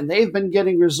 4, and they've been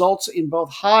getting results in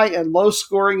both high and low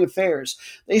scoring affairs.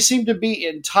 They seem to be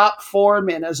in top form,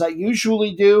 and as I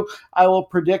usually do, I will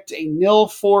predict a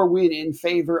 0-4 win in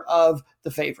favor of the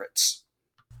favorites.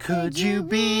 Could you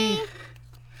be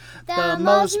the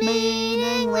most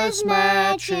meaningless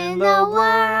match in the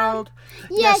world?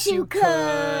 Yes, you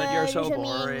could. You're so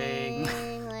boring.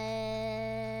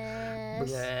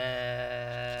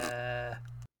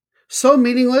 So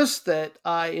meaningless that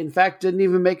I, in fact, didn't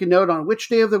even make a note on which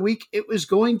day of the week it was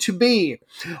going to be.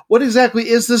 What exactly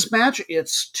is this match?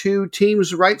 It's 2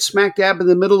 teams right smack dab in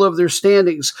the middle of their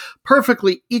standings,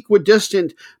 perfectly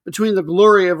equidistant between the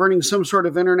glory of earning some sort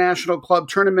of international club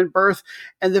tournament berth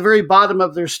and the very bottom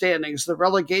of their standings, the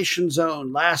relegation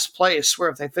zone, last place, where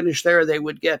if they finished there, they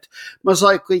would get most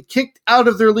likely kicked out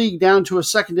of their league down to a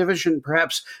second division,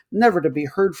 perhaps never to be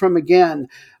heard from again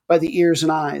by the ears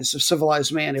and eyes of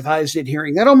civilized man, if eyes did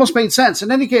hearing. That almost made sense.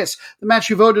 In any case, the match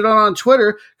you voted on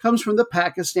Twitter comes from the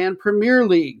Pakistan Premier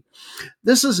League.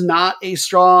 This is not a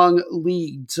strong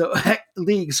league, so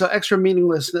extra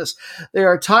meaninglessness. They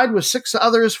are tied with 6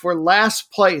 others for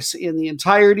last place in the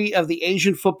entirety of the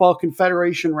Asian Football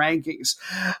Confederation rankings.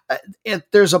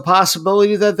 There's a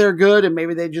possibility that they're good, and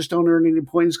maybe they just don't earn any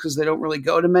points because they don't really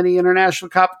go to many international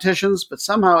competitions, but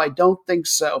somehow I don't think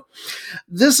so.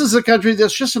 This is a country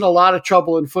that's just in a lot of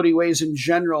trouble in footy ways in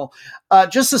general.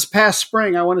 Just this past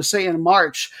spring, I want to say in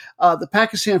March, the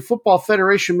Pakistan Football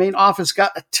Federation main office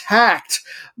got attacked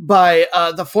by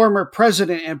the former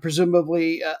president and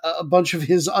presumably a bunch of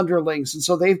his underlings. And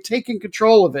so they've taken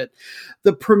control of it.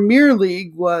 The Premier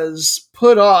League was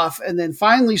put off and then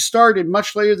finally started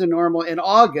much later than normal in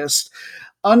August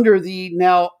under the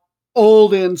now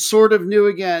old and sort of new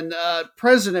again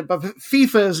president, but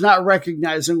FIFA is not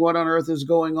recognizing what on earth is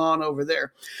going on over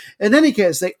there. In any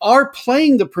case, they are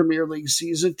playing the Premier League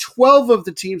season. 12 of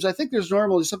the teams, I think there's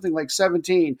normally something like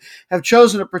 17, have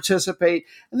chosen to participate,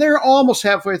 and they're almost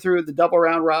halfway through the double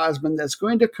round robin that's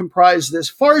going to comprise this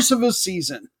farce of a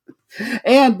season.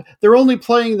 And they're only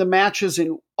playing the matches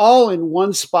all in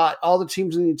one spot. All the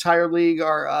teams in the entire league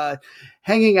are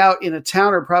hanging out in a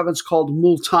town or province called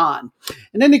Multan.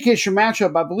 In any case, your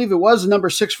matchup, I believe it was number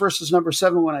 6 versus number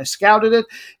 7 when I scouted it.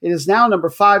 It is now number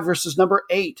 5 versus number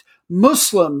 8.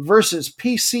 Muslim versus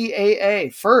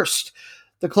PCAA. First,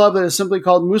 the club that is simply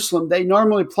called Muslim. They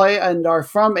normally play and are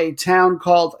from a town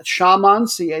called Chaman,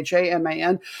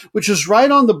 Chaman, which is right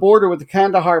on the border with the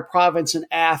Kandahar province in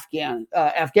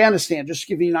Afghanistan, just to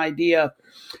give you an idea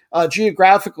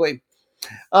geographically.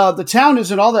 The town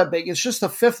isn't all that big. It's just the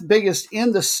 5th biggest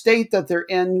in the state that they're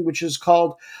in, which is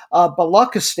called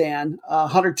Balochistan,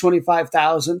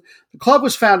 125,000. The club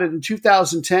was founded in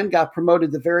 2010, got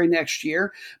promoted the very next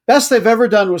year. Best they've ever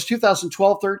done was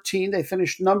 2012-13. They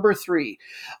finished number 3.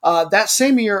 That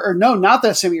same year, or no, not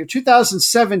that same year,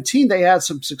 2017, they had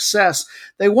some success.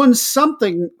 They won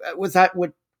something with that,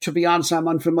 to be honest, I'm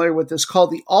unfamiliar with this,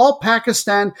 called the All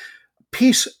Pakistan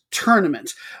Peace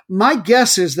Tournament. My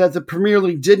guess is that the Premier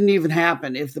League didn't even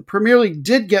happen. If the Premier League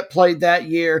did get played that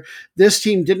year, this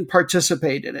team didn't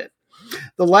participate in it.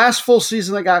 The last full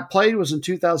season that got played was in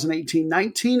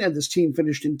 2018-19, and this team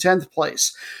finished in 10th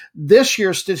place. This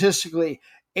year, statistically,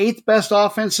 8th best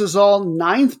offense is all,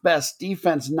 9th best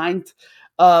defense, 9th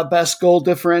best goal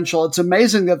differential. It's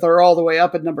amazing that they're all the way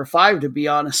up at number 5, to be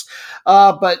honest.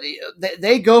 But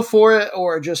they go for it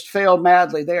or just fail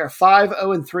madly. They are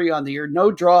 5-0-3 on the year,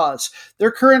 no draws. Their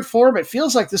current form, it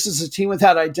feels like this is a team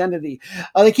without identity.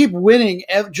 They keep winning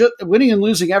and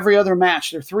losing every other match.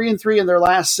 They're 3-3 in their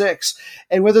last 6.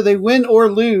 And whether they win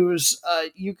or lose,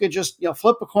 you could just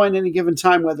flip a coin any given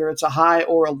time, whether it's a high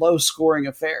or a low scoring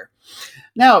affair.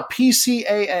 Now,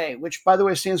 PCAA, which, by the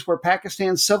way, stands for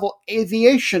Pakistan Civil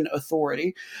Aviation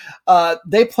Authority,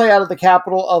 they play out of the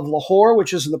capital of Lahore,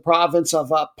 which is in the province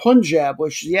of Punjab,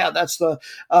 which, that's the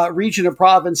region of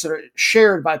province that are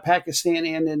shared by Pakistan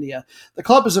and India. The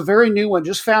club is a very new one,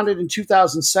 just founded in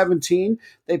 2017.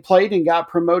 They played and got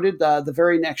promoted the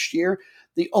very next year.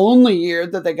 the only year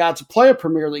that they got to play a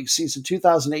Premier League season,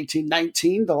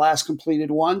 2018-19, the last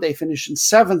completed one. They finished in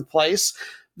 7th place.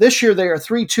 This year they are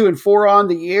 3-2-4 on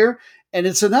the year. And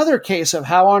it's another case of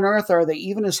how on earth are they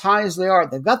even as high as they are?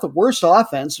 They've got the worst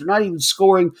offense. They're not even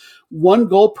scoring 1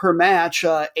 goal per match,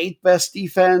 8th best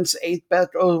defense, 8th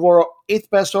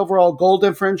best overall goal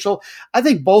differential. I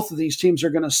think both of these teams are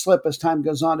going to slip as time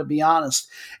goes on, to be honest.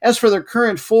 As for their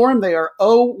current form, they are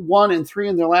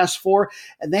 0-1-3 in their last 4,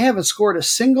 and they haven't scored a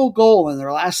single goal in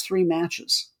their last 3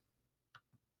 matches.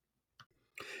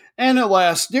 And at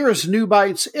last, dearest new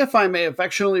bites, if I may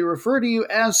affectionately refer to you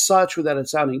as such without it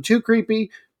sounding too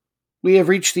creepy, we have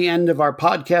reached the end of our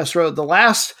podcast road.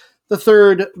 The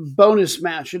third bonus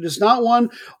match. It is not one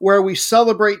where we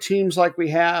celebrate teams like we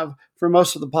have for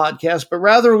most of the podcast, but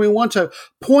rather we want to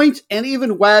point and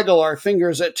even waggle our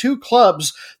fingers at 2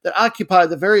 clubs that occupy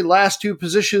the very last 2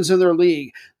 positions in their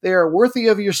league. They are worthy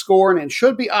of your scorn and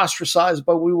should be ostracized,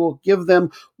 but we will give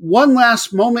them one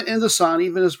last moment in the sun,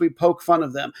 even as we poke fun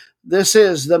of them. This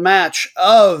is the match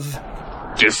of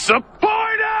Disappointed!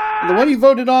 The one you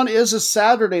voted on is a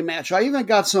Saturday match. I even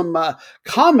got some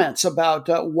comments about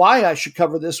why I should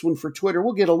cover this one for Twitter.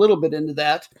 We'll get a little bit into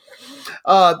that.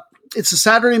 It's a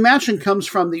Saturday match and comes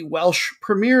from the Welsh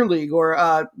Premier League,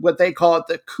 or what they call it,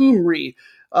 the Cymru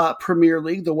Premier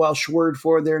League, the Welsh word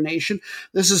for their nation.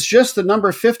 This is just the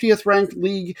number 50th ranked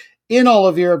league in all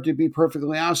of Europe, to be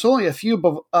perfectly honest. Only a few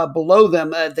below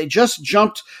them. They just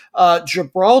jumped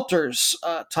Gibraltar's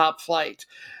top flight.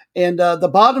 And the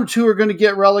bottom 2 are going to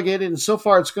get relegated, and so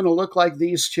far it's going to look like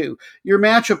these 2. Your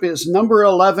matchup is number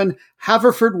 11,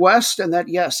 Haverfordwest, and that,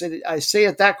 yes, I say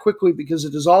it that quickly because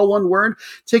it is all one word,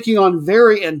 taking on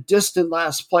very and distant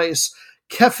last place,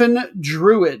 Cefn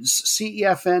Druids,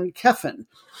 C-E-F-N, Cefn.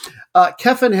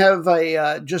 Cefn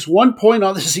have just 1 point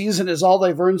on the season is all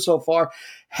they've earned so far.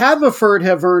 Haverford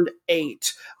have earned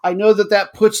 8. I know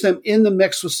that puts them in the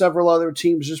mix with several other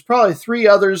teams. There's probably 3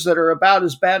 others that are about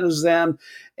as bad as them,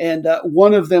 and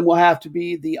one of them will have to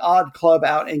be the odd club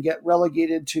out and get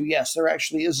relegated to, yes, there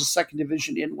actually is a 2nd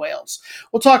division in Wales.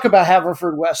 We'll talk about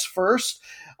Haverfordwest first.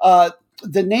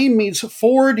 The name means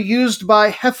ford used by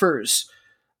heifers.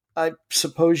 I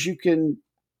suppose you can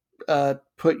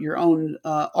put your own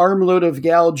armload of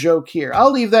gal joke here.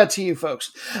 I'll leave that to you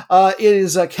folks. It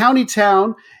is a county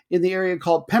town in the area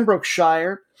called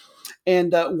Pembrokeshire.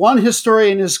 And one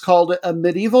historian has called it a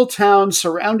medieval town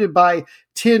surrounded by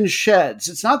tin sheds.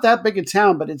 It's not that big a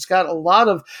town, but it's got a lot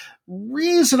of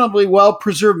reasonably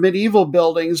well-preserved medieval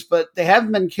buildings, but they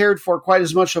haven't been cared for quite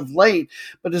as much of late.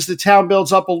 But as the town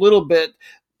builds up a little bit,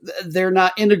 they're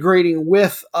not integrating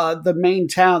with the main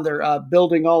town. They're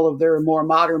building all of their more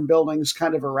modern buildings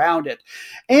kind of around it.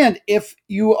 And if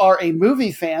you are a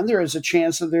movie fan, there is a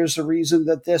chance that there's a reason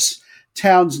that this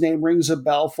town's name rings a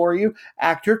bell for you.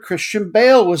 Actor Christian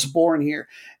Bale was born here.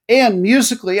 And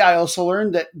musically, I also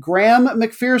learned that Graham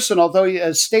McPherson, although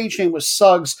his stage name was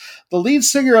Suggs, the lead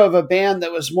singer of a band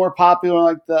that was more popular in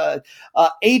like the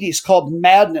 80s called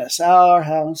Madness, Our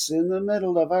House in the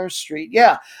Middle of Our Street.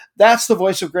 Yeah, that's the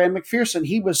voice of Graham McPherson.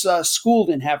 He was schooled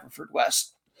in Haverfordwest.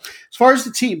 As far as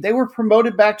the team, they were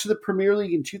promoted back to the Premier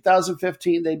League in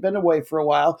 2015. They'd been away for a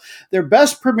while. Their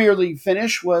best Premier League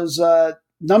finish was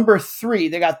number 3.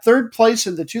 They got 3rd place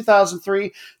in the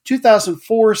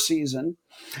 2003-2004 season.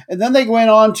 And then they went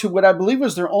on to what I believe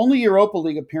was their only Europa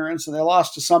League appearance, and they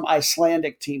lost to some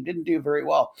Icelandic team. Didn't do very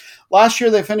well. Last year,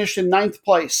 they finished in 9th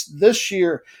place. This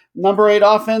year, number 8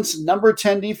 offense, number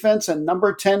 10 defense, and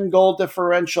number 10 goal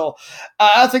differential.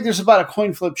 I think there's about a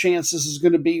coin flip chance this is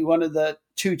going to be one of the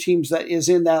 2 teams that is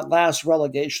in that last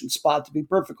relegation spot, to be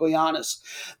perfectly honest.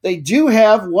 They do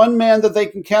have one man that they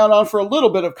can count on for a little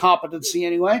bit of competency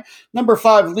anyway. Number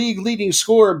 5 league leading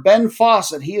scorer, Ben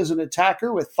Fawcett. He is an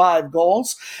attacker with 5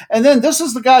 goals. And then this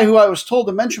is the guy who I was told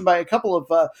to mention by a couple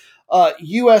of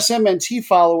USMNT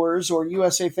followers or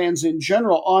USA fans in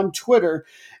general on Twitter.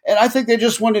 And I think they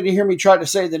just wanted to hear me try to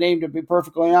say the name, to be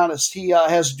perfectly honest. He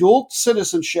has dual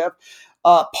citizenship,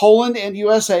 Poland and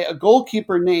USA, a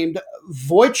goalkeeper named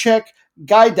Wojciech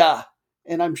Gajda.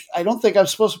 And I don't think I'm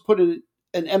supposed to put an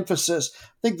emphasis.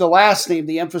 I think the last name,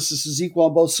 the emphasis is equal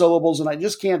on both syllables, and I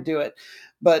just can't do it.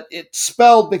 But it's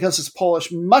spelled, because it's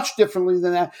Polish, much differently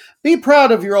than that. Be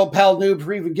proud of your old pal Noob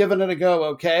for even giving it a go,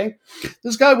 okay?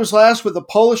 This guy was last with the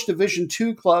Polish Division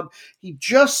II club.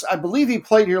 I believe he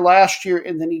played here last year,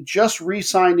 and then he just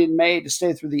re-signed in May to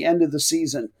stay through the end of the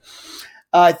season.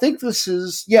 I think this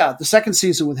is, the second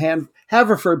season with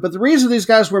Haverford. But the reason these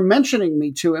guys were mentioning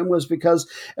me to him was because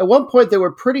at one point they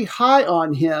were pretty high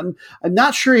on him. I'm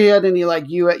not sure he had any like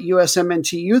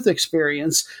USMNT youth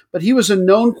experience, but he was a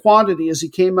known quantity as he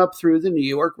came up through the New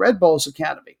York Red Bulls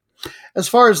Academy. As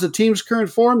far as the team's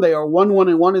current form, they are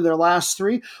 1-1-1 in their last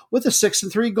 3 with a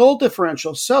 6-3 goal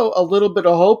differential. So a little bit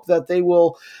of hope that they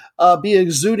will be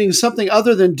exuding something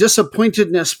other than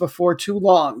disappointedness before too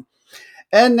long.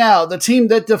 And now, the team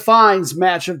that defines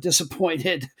Match of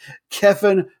Disappointed,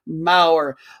 Kevin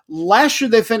Maurer. Last year,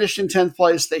 they finished in 10th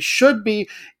place. They should be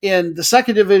in the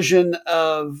second division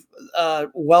of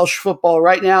Welsh football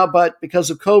right now, but because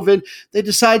of COVID, they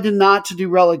decided not to do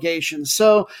relegation.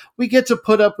 So we get to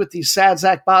put up with these sad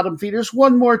sack bottom feeders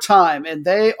one more time, and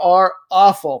they are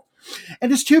awful.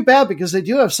 And it's too bad because they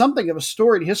do have something of a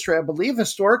storied history. I believe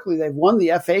historically they've won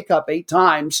the FA Cup 8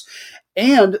 times.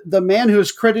 And the man who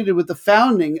is credited with the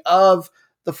founding of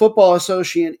the Football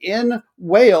Association in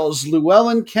Wales,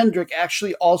 Llewellyn Kendrick,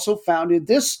 actually also founded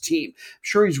this team. I'm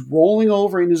sure he's rolling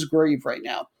over in his grave right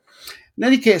now. In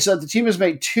any case, the team has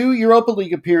made 2 Europa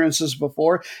League appearances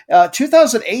before.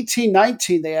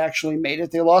 2018-19, they actually made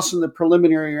it. They lost in the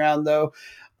preliminary round, though,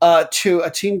 to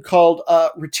a team called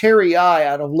Riteriai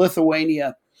out of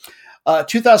Lithuania.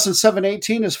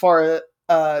 2017-18, as far as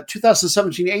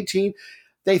 2017-18,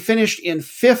 they finished in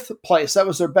 5th place. That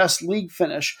was their best league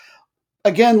finish.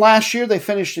 Again, last year, they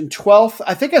finished in 12th.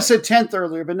 I think I said 10th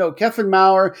earlier, but no, Kevin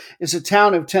Maurer is a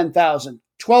town of 10,000.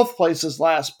 12th place is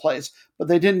last place, but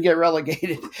they didn't get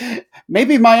relegated.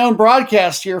 Maybe my own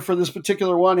broadcast here for this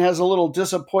particular one has a little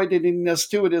disappointedness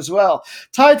to it as well.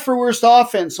 Tied for worst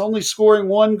offense, only scoring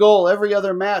 1 goal every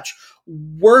other match.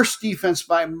 Worst defense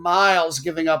by miles,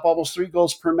 giving up almost 3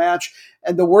 goals per match.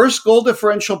 And the worst goal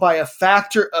differential by a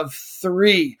factor of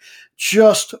 3.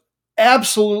 Just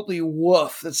absolutely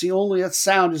woof. That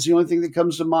sound is the only thing that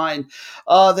comes to mind.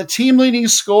 The team leading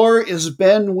scorer is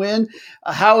Ben Wynn.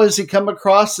 How has he come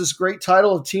across this great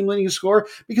title of team leading scorer?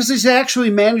 Because he's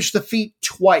actually managed the feat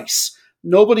twice.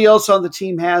 Nobody else on the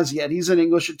team has yet. He's an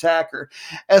English attacker.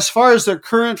 As far as their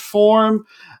current form,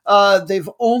 they've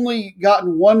only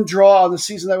gotten 1 draw on the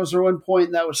season. That was their 1 point,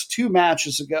 and that was 2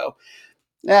 matches ago.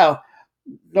 Now,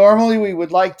 normally we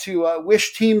would like to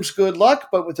wish teams good luck,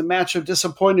 but with the Match of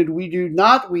Disappointed, we do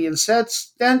not. We instead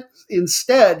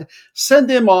send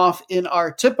them off in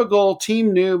our typical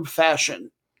Team Noob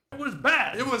fashion. It was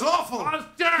bad. It was awful. It was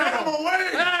terrible. Get him away.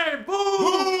 Hey, boo!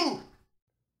 Boo!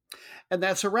 And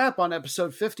that's a wrap on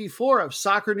episode 54 of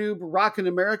Soccer Noob Rockin'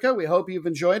 America. We hope you've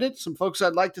enjoyed it. Some folks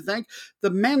I'd like to thank: the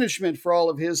management for all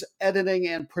of his editing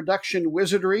and production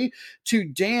wizardry, to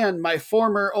Dan, my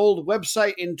former old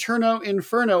website Interno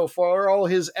Inferno, for all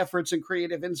his efforts and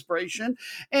creative inspiration,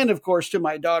 and of course to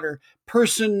my daughter,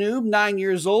 Person Noob, 9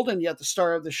 years old and yet the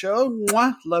star of the show.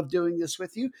 Mwah! Love doing this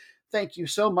with you. Thank you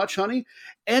so much, honey.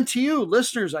 And to you,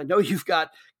 listeners, I know you've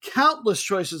got countless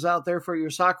choices out there for your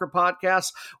soccer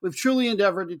podcasts. We've truly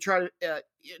endeavored to try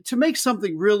to make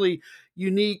something really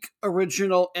unique,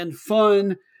 original, and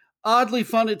fun. Oddly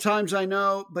fun at times, I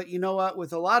know, but you know what?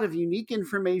 With a lot of unique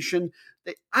information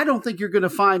that I don't think you're going to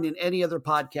find in any other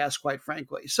podcast, quite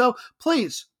frankly. So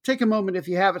please take a moment, if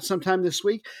you have it sometime this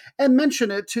week, and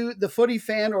mention it to the footy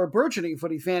fan or burgeoning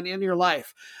footy fan in your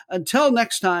life. Until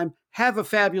next time, have a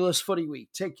fabulous footy week.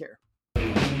 Take care.